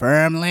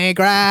 Firmly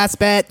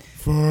grasp it.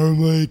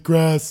 Firmly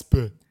grasp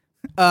it.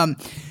 But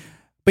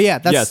yeah,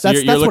 that's Yes,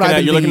 that's you're what looking I've at.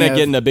 been You're looking thinking at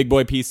getting a big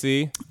boy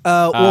PC.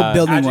 well,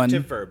 building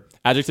Adjective, one. verb.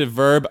 Adjective,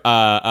 verb.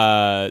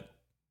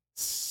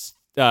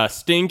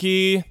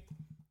 Stinky.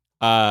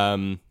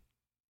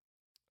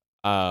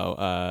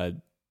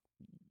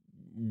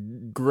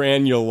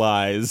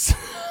 Granulize.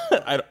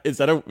 Is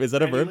that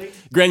a verb?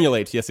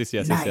 Granulate.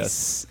 Yes.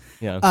 Nice.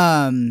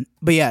 Yeah.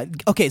 But yeah,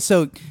 okay.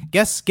 So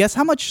guess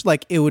how much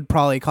like it would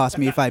probably cost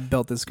me if I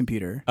built this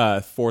computer.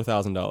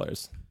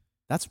 $4,000.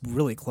 That's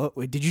really close.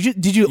 Wait, did you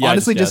Yeah, I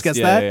honestly just just guess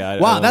guessed. that? Yeah, I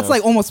wow, don't that's know.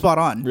 like almost spot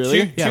on.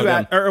 Really?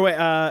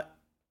 Yeah.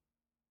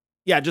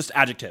 Wait, just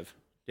adjective,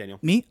 Daniel.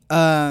 Me?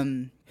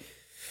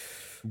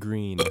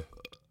 Green.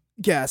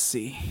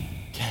 Gassy.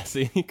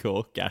 Gassy.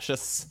 Cool.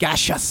 Gaseous.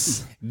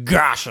 Gaseous.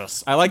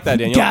 Gaseous. I like that,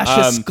 Daniel.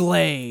 Gaseous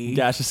Glay.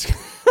 Gaseous.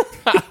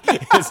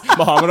 It's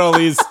Muhammad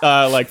Ali's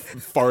like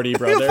farty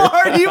brother.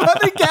 Party with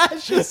the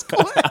gaseous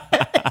Glay.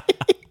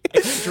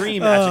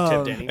 Extreme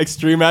adjective, Danny.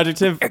 Extreme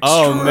adjective.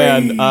 Oh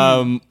man.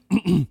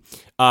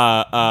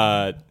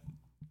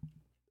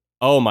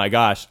 Oh my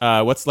gosh.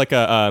 What's like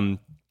a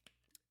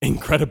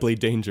incredibly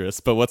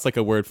dangerous? But what's like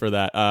a word for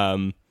that?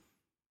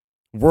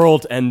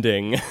 World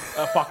ending.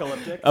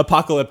 Apocalyptic.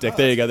 Apocalyptic.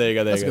 There you go.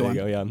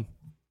 Yeah.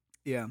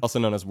 Yeah. Also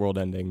known as world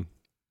ending.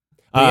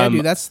 Yeah,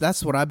 dude,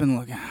 that's what I've been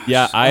looking at.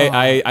 Yeah,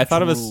 I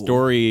thought of a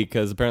story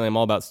because apparently I'm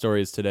all about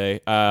stories today.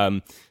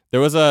 There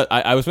was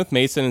I was with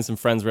Mason and some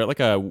friends. We're at like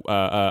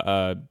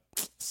a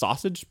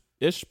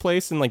sausage-ish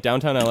place in like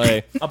downtown LA.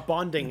 A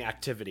bonding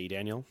activity,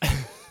 Daniel.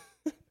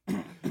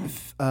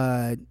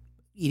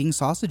 Eating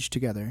sausage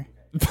together.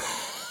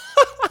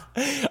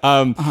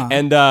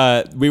 And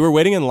we were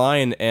waiting in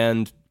line,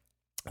 and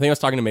I think I was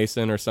talking to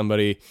Mason or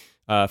somebody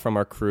from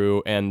our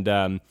crew, and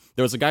there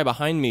was a guy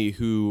behind me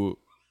who,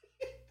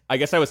 I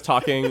guess I was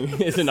talking.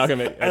 Is it not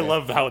gonna make? Okay. I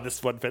love how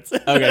this one fits.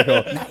 Okay,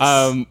 cool.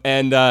 Nice.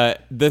 And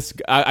this,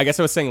 I guess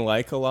I was saying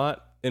like a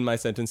lot in my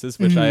sentences,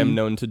 which I am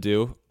known to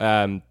do.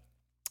 And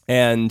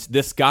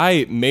this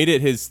guy made it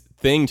his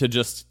thing to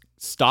just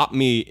stop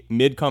me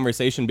mid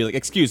conversation, be like,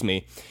 "Excuse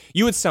me,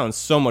 you would sound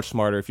so much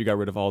smarter if you got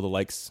rid of all the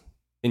likes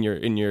in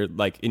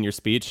your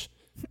speech."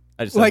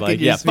 I just said, in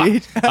your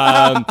speech.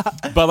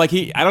 But like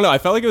I don't know. I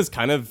felt like it was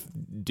kind of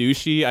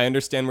douchey. I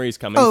understand where he's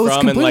coming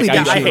from, and like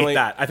I hate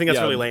that. I think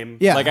that's really lame.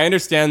 Yeah, like I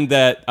understand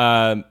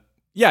that.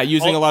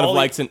 Using a lot of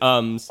likes and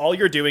ums. All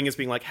you're doing is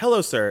being like,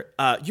 "Hello, sir.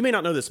 You may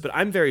not know this, but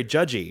I'm very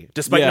judgy,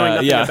 despite knowing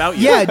nothing about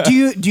you." Yeah.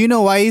 Do you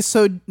know why he's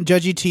so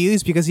judgy to you?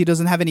 Is because he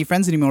doesn't have any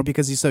friends anymore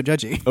because he's so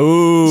judgy.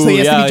 Ooh, so he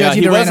has to be judgy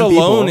He to was random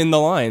alone people. in the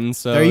line.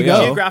 So There you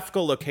go.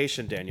 Geographical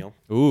location, Daniel.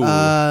 Ooh.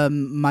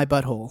 My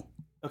butthole.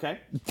 Okay.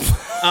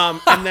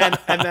 And then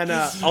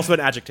also an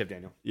adjective,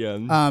 Daniel.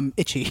 Yeah.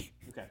 Itchy.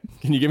 Okay.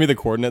 Can you give me the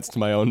coordinates to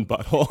my own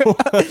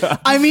butthole?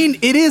 I mean,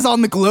 it is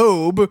on the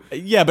globe.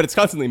 Yeah, but it's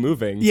constantly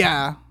moving.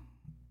 Yeah.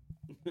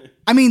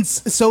 I mean,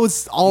 so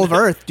is all of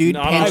Earth, dude.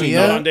 Not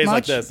Pangea. on days like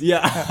much? this.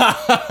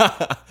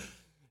 Yeah.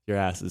 Your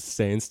ass is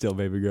staying still,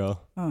 baby girl.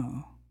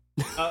 Oh.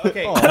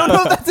 Okay. I don't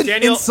know if that's an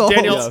insult.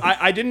 Daniel, Yeah.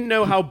 I didn't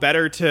know how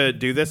better to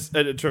do this,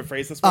 to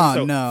phrase this one.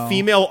 Oh, no.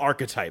 Female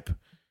archetype.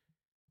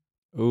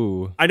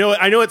 Ooh. I know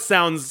it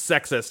sounds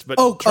sexist, but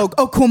Oh, cool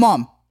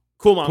mom.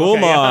 cool mom. Cool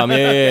okay, mom.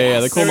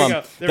 Yeah. The cool There we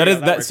mom. go. There That we is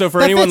go. that. That So for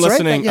That anyone fits, right?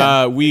 listening,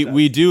 Yeah.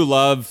 we do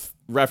love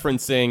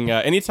referencing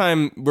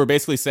anytime we're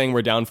basically saying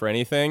we're down for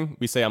anything,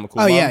 we say I'm a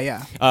cool mom.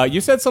 yeah. You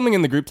said something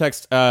in the group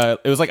text. It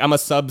was like I'm a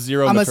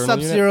sub-zero I'm a maternal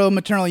unit, sub-zero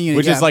maternal unit.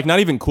 which yeah. is like not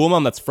even cool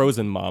mom, that's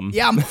frozen mom.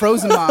 Yeah, I'm a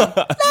frozen mom. Let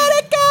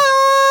it go.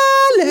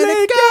 Let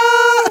it go.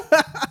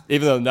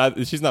 Even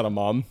though she's not a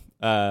mom.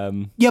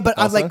 Yeah, but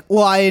Elsa?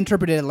 I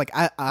interpreted it like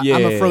I'm a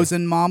Yeah.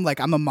 frozen mom. Like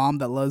I'm a mom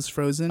that loves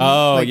Frozen.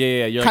 Oh, like,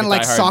 yeah. You're kind of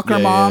like a diehard- soccer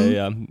yeah, mom.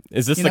 Yeah.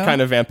 Is this You the know?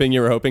 kind of vamping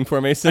you were hoping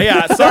for, Mason?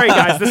 Yeah, sorry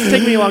guys, this is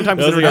taking me a long time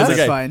to That's consider okay. this.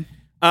 That's fine.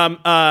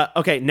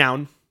 Okay,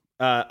 noun.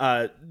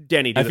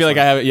 Danny, do I this feel like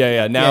one. I have it.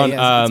 Yeah. Now,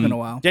 Yeah, it's been a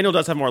while. Daniel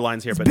does have more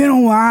lines here, but Been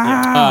a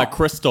while.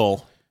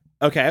 Crystal.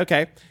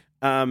 okay.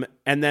 And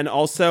then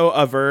also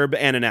a verb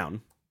and a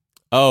noun.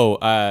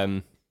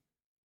 Oh,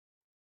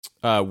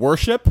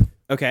 worship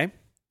Okay,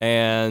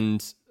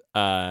 and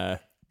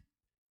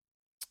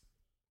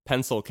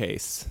pencil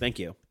case. thank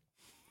you.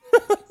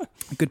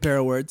 Good pair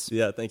of words.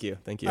 Yeah, thank you.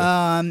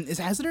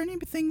 Has there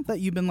anything that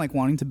you've been like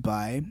wanting to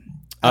buy?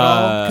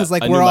 Because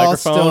like a we're new all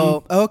microphone,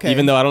 still okay.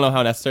 Even though I don't know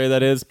how necessary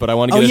that is, but I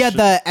want to Oh get yeah,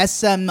 a the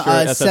SM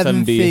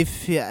SM7B.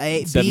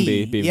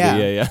 7B.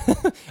 Yeah.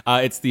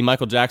 It's the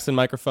Michael Jackson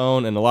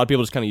microphone, and a lot of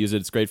people just kind of use it.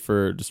 It's great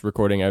for just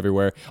recording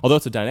everywhere. Although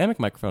it's a dynamic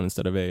microphone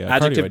instead of a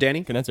Adjective, cardioid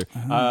Danny? condenser.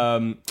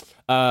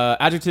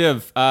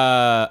 Adjective.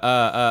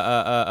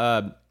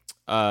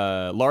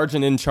 Large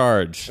and in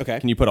charge. Okay.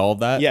 Can you put all of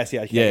that? Yes,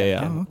 yeah.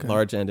 Yeah. Oh, okay.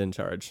 Large and in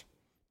charge.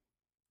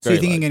 So you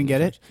Very think you're large gonna and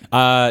get in it?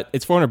 charge.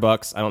 It's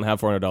 $400. I don't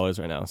have $400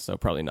 right now, so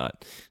probably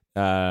not.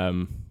 You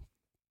want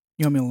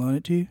me to loan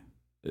it to you?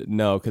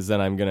 No, because then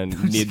I'm gonna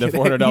need the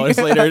kidding.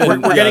 $400 later.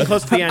 We're getting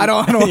close to the end. I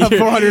don't have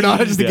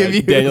 $400 to give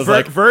you. Daniel's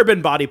like, Verb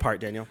and body part,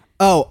 Daniel.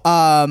 Oh,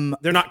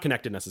 They're not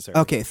connected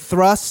necessarily. okay.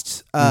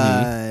 Thrust.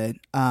 The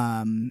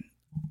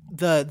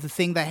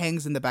thing that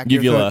hangs in the back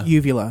Uvula. of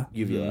your throat. Uvula.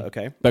 Uvula,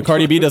 okay. but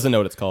Cardi B doesn't know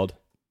what it's called.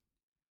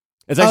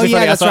 It's actually yeah,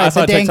 funny. that's I right,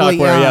 saw a the TikTok dangly,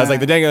 where I was like,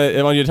 the dangly.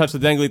 I want you to touch the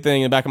dangly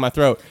thing in the back of my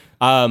throat.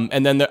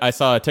 And then I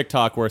saw a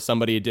TikTok where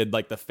somebody did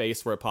like the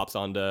face where it pops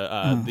onto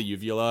the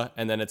uvula,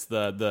 and then it's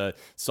the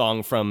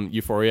song from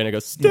Euphoria, and it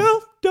goes,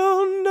 "Still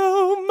don't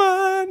know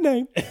my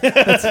name."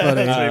 That's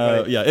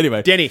funny. Yeah.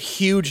 Anyway, Danny,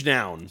 huge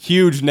noun.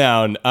 huge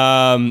noun.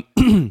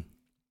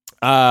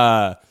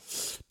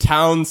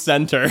 Town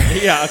center.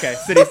 Yeah, okay.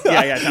 City,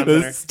 yeah, town center.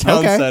 This town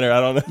Okay. center. I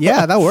don't know.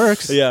 Yeah, that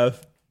works. Yeah.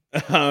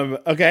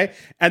 Okay.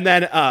 And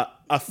then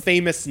a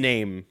famous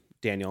name.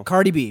 Daniel?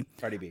 Cardi B.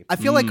 Cardi B. I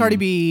feel like Cardi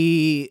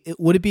B.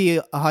 Would it be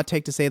a hot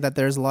take to say that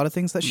there's a lot of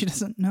things that she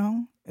doesn't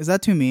know? Is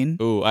that too mean?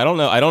 Ooh, I don't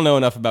know. I don't know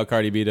enough about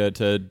Cardi B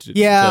to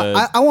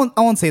Yeah, I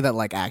won't say that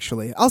like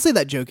actually. I'll say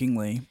that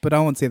jokingly, but I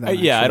won't say that.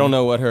 yeah, I don't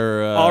know what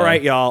her. All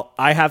right, y'all.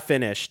 I have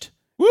finished.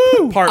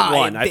 Woo! Part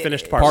 1. I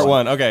finished part Part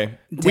 1. 1. Okay.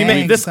 We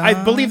made this.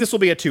 I believe this will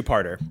be a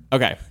 2-parter.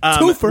 Okay.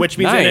 Twofer. Which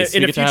means Nice.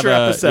 in We a get to have future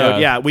a- episode,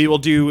 yeah. we will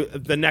do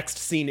the next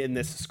scene in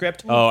this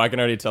script. Oh, I can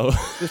already tell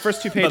The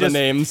first 2 by pages. the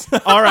names.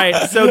 All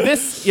right, so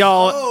this,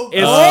 y'all,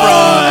 is from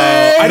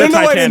I don't know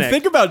why I Titanic. didn't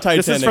think about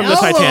Titanic. This is from the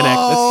Titanic.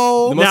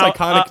 The most Now,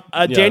 iconic.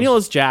 Yeah. Daniel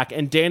is Jack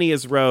and Danny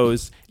is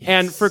Rose.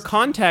 And for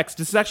context,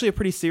 this is actually a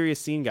pretty serious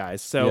scene,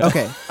 guys. So, Yeah.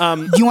 Okay.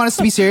 Do you want us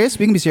to be serious?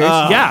 We can be serious.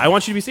 yeah, I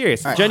want you to be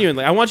serious.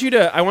 Genuinely, I want you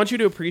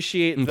to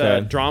appreciate the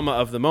Okay. drama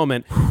of the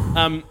moment.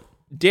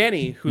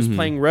 Danny, who's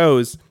playing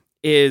Rose,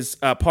 is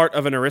part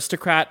of an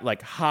aristocrat,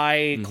 like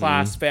high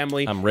class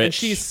family. I'm rich. And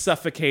she's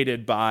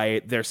suffocated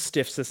by their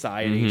stiff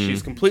society.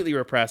 She's completely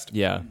repressed.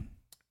 Yeah.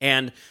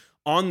 And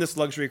on this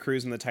luxury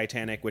cruise in the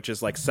Titanic, which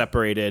is like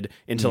separated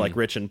into like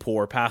rich and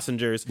poor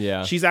passengers,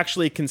 Yeah. she's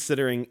actually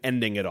considering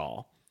ending it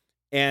all.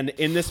 And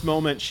in this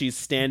moment, she's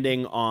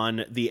standing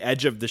on the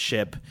edge of the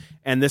ship.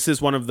 And this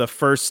is one of the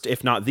first,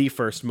 if not the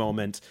first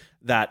moment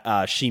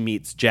that she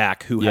meets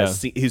Jack, who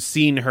has who's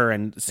seen her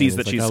and sees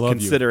that like, she's "I love you."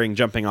 considering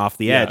jumping off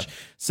the edge.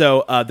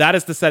 So that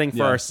is the setting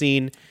for our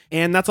scene.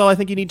 And that's all I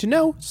think you need to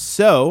know.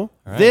 So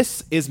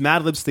this is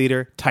MadLibs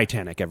Theatre,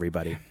 Titanic,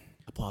 everybody.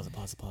 Applause.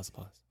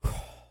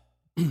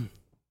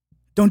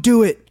 Don't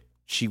do it.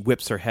 She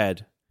whips her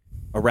head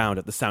around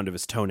at the sound of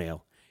his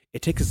toenail.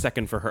 It takes a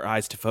second for her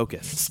eyes to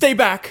focus. Stay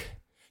back.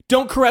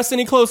 Don't caress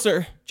any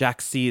closer.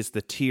 Jack sees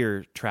the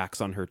tear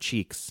tracks on her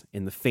cheeks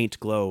in the faint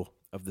glow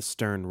of the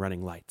stern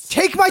running lights.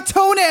 Take my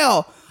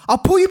toenail. I'll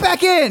pull you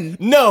back in.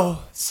 No.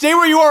 Stay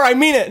where you are. I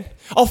mean it.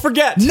 I'll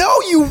forget. No,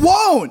 you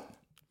won't.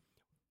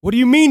 What do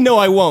you mean, no,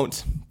 I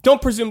won't?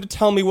 Don't presume to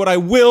tell me what I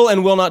will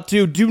and will not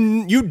do.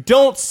 You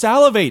don't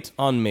salivate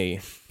on me.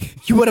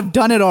 You would have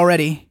done it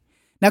already.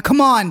 Now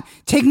come on,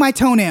 take my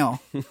toenail.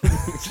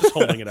 Just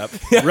holding it up.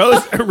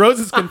 Rose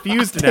is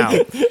confused now.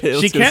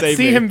 She can't save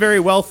see me. him very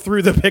well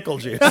through the pickle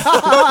juice.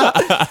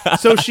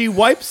 So she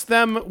wipes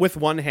them with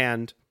one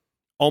hand,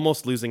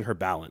 almost losing her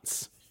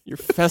balance. You're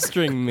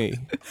festering me.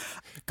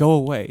 Go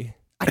away.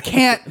 I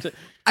can't.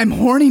 I'm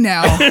horny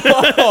now.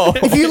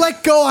 If you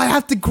let go, I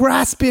have to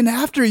grasp in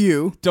after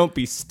you. Don't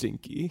be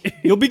stinky.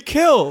 You'll be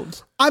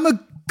killed. I'm a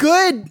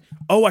good...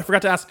 Oh, I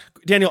forgot to ask.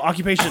 Daniel,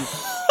 occupation.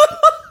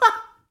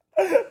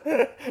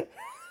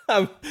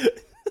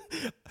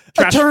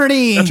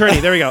 Attorney. Attorney,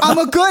 there we go. I'm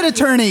a good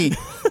attorney.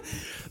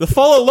 The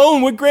fall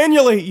alone would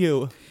granulate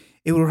you.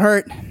 It would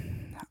hurt.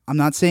 I'm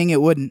not saying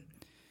it wouldn't.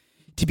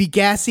 To be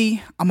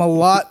gassy, I'm a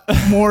lot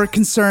more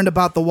concerned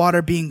about the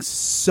water being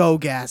so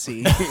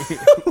gassy.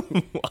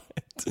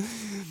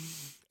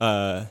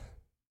 How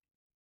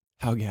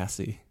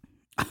gassy?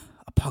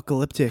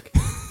 Apocalyptic.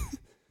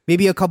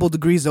 Maybe a couple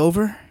degrees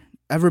over.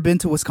 Ever been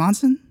to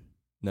Wisconsin?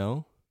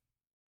 No?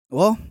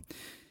 Well,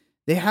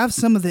 they have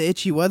some of the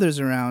itchy weathers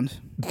around.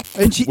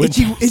 Itchy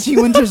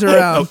winters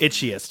around. Oh,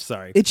 itchiest,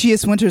 sorry.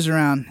 Itchiest winters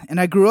around. And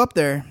I grew up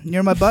there,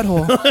 near my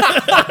butthole.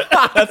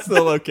 That's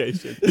the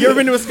location. You ever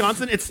been to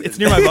Wisconsin? It's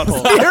near my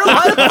butthole.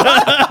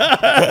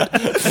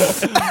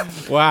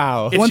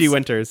 Wow. Itchy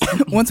winters.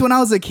 Once when I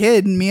was a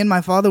kid, me and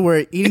my father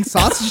were eating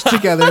sausage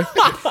together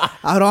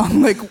out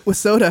on like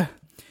Wasota.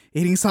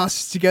 Eating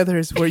sausage together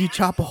is where you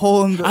chop a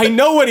hole in the... I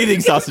know what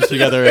eating sausage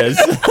together is.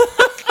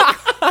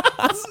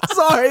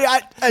 Sorry,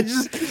 I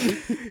just...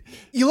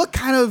 You look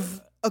kind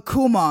of a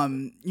cool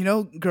mom,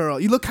 girl.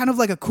 You look kind of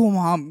like a cool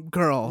mom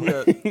girl.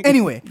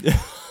 Anyway,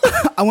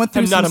 I went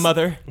through I'm not a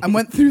mother. I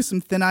went through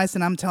some thin ice,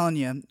 and I'm telling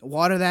you,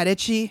 water that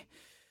itchy,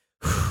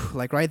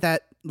 like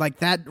that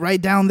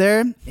right down there,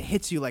 it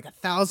hits you like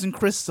 1,000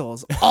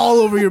 crystals all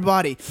over your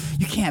body.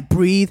 You can't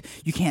breathe.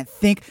 You can't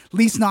think, at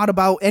least not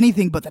about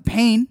anything but the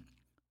pain,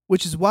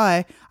 which is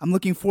why I'm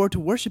looking forward to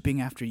worshiping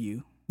after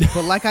you.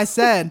 But like I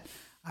said,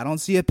 I don't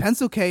see a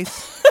pencil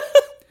case.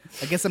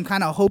 I guess I'm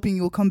kind of hoping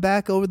you'll come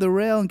back over the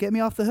rail and get me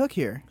off the hook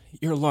here.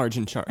 You're large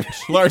in charge.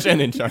 Large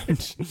and in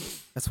charge.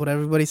 That's what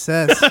everybody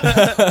says.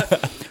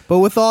 But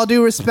with all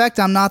due respect,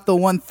 I'm not the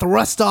one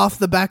thrust off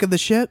the back of the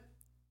ship.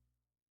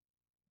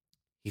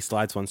 He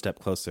slides one step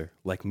closer,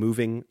 like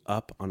moving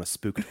up on a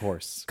spooked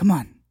horse. Come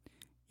on.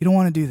 You don't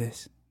want to do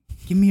this.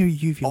 Give me your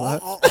uvula.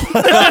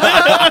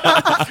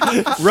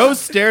 Rose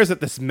stares at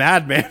this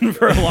madman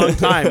for a long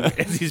time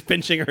as he's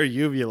pinching her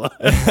uvula.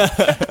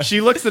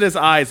 She looks at his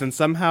eyes, and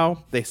somehow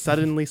they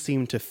suddenly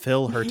seem to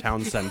fill her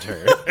town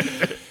center.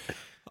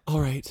 All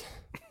right.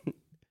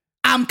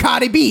 I'm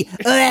Cardi B.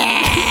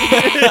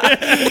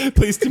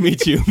 Pleased to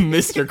meet you,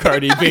 Mr.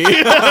 Cardi B. All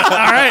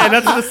right, and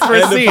that's the first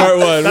End of scene. part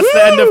one. That's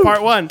the end of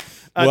part one.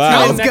 Wow.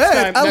 That was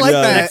good. I like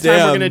that. Next time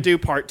Damn. we're gonna do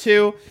part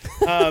two.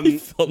 There my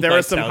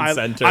are some town highlights.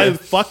 center. I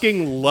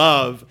fucking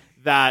love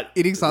that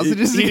Eating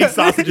sausages eating together?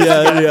 sausages Yeah,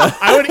 together. yeah.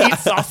 I would eat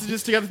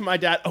sausages together with my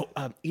dad.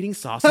 Eating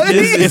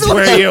sausages is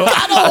where you.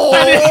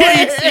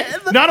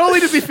 Not only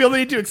does he feel the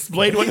need to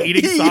explain what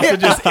eating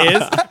sausages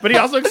is, but he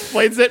also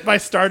explains it by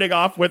starting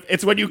off with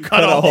it's when you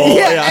cut a hole.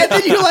 Yeah, and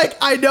then you're like,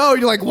 I know.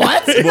 You're like,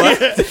 what?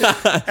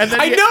 And then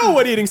I know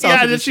what eating sausages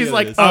Yeah, and then she's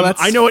like, is.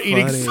 that's I know what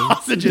eating funny.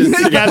 sausages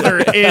together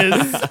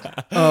is.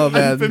 Oh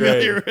man, I'm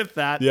familiar with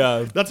that.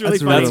 Yeah. That's really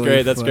That's funny. That's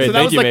great. That's great. So that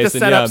Thank was you, like Mason.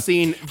 the setup Yeah.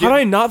 scene. How did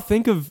I not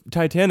think of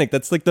Titanic?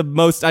 That's like the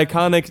most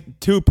iconic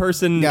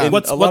two-person. Yeah. in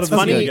What's a lot of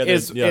funny movies together.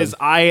 is Yeah. is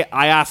I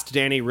asked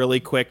Danny really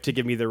quick to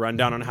give me the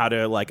rundown on how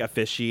to like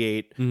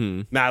officiate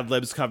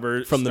MadLibs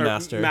covers From the or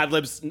master.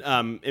 MadLibs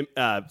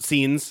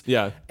scenes.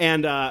 Yeah.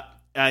 And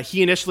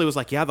he initially was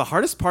like, "Yeah, the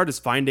hardest part is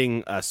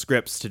finding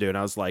scripts to do," and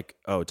I was like,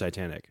 "Oh,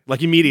 Titanic!"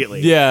 Like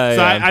immediately. Yeah.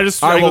 So yeah. I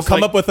just All right, I we'll was come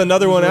like, up with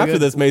another one after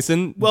this,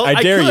 Mason. Well, I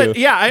dare could.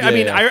 you. Yeah, I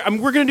mean, yeah.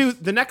 we're gonna do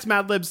the next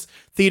MadLibs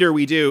Theater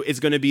we do is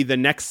going to be the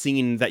next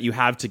scene that you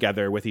have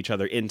together with each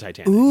other in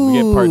Titanic. We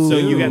get part So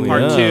two. you get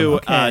part Yeah. two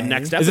Okay.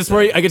 next episode. Is this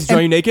where I get to draw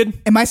you naked?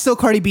 Am I still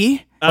Cardi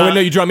B? Oh wait,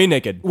 no, you draw me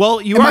naked.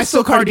 Well, you Am are I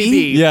still Cardi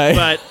B? Yeah.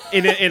 but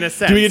in a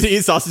sense. Do we get to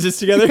eat sausages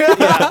together?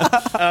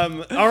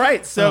 All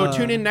right, so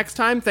tune in next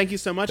time. Thank you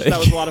so much. That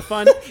was a lot of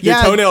fun. Your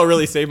Yeah. toenail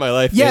really saved my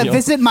life. Yeah, Daniel.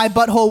 visit my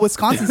butthole,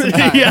 Wisconsin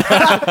sometime. Yeah.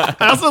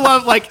 I also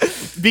love, like,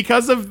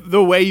 because of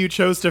the way you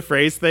chose to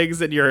phrase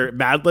things in your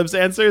Mad Libs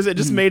answers, it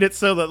just made it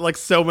so that, like,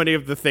 so many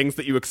of the things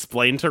that you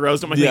explained to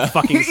Rose don't make Yeah. any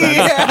fucking sense.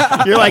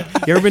 Yeah. You're like,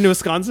 you ever been to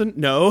Wisconsin?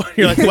 No.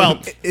 You're like, well,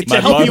 to my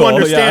help you butthole,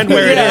 understand yeah.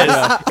 where it is,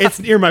 Yeah. it's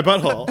near my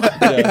butthole.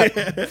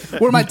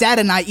 Where my dad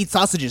and I eat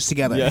sausages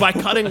together. By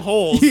cutting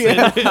holes. And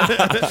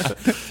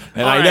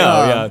I right. know,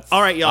 yeah.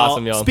 All right, y'all.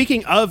 Awesome, y'all.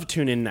 Speaking of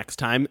tune in next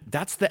time,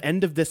 that's the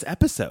end of this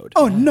episode.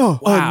 Oh no!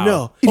 Wow. Oh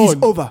no! It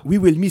is over. We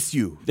will miss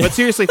you. But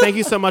seriously, thank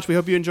you so much. We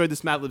hope you enjoyed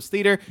this MadLibs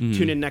Theater.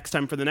 Tune in next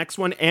time for the next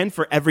one and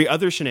for every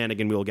other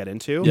shenanigan we will get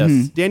into.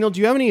 Yes. Daniel, do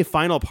you have any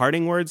final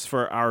parting words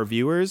for our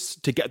viewers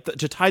to get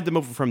to tide them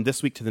over from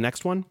this week to the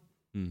next one?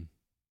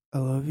 I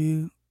love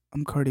you.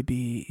 I'm Cardi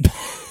B.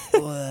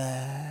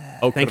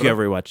 Oh, Thank you,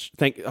 everyone.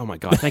 Oh my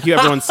God, thank you,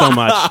 everyone, so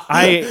much.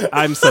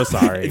 I'm so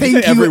sorry. Thank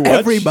you, every much?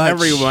 every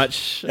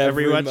much.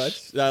 Every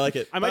much. I like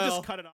it. I might Well. just cut it off.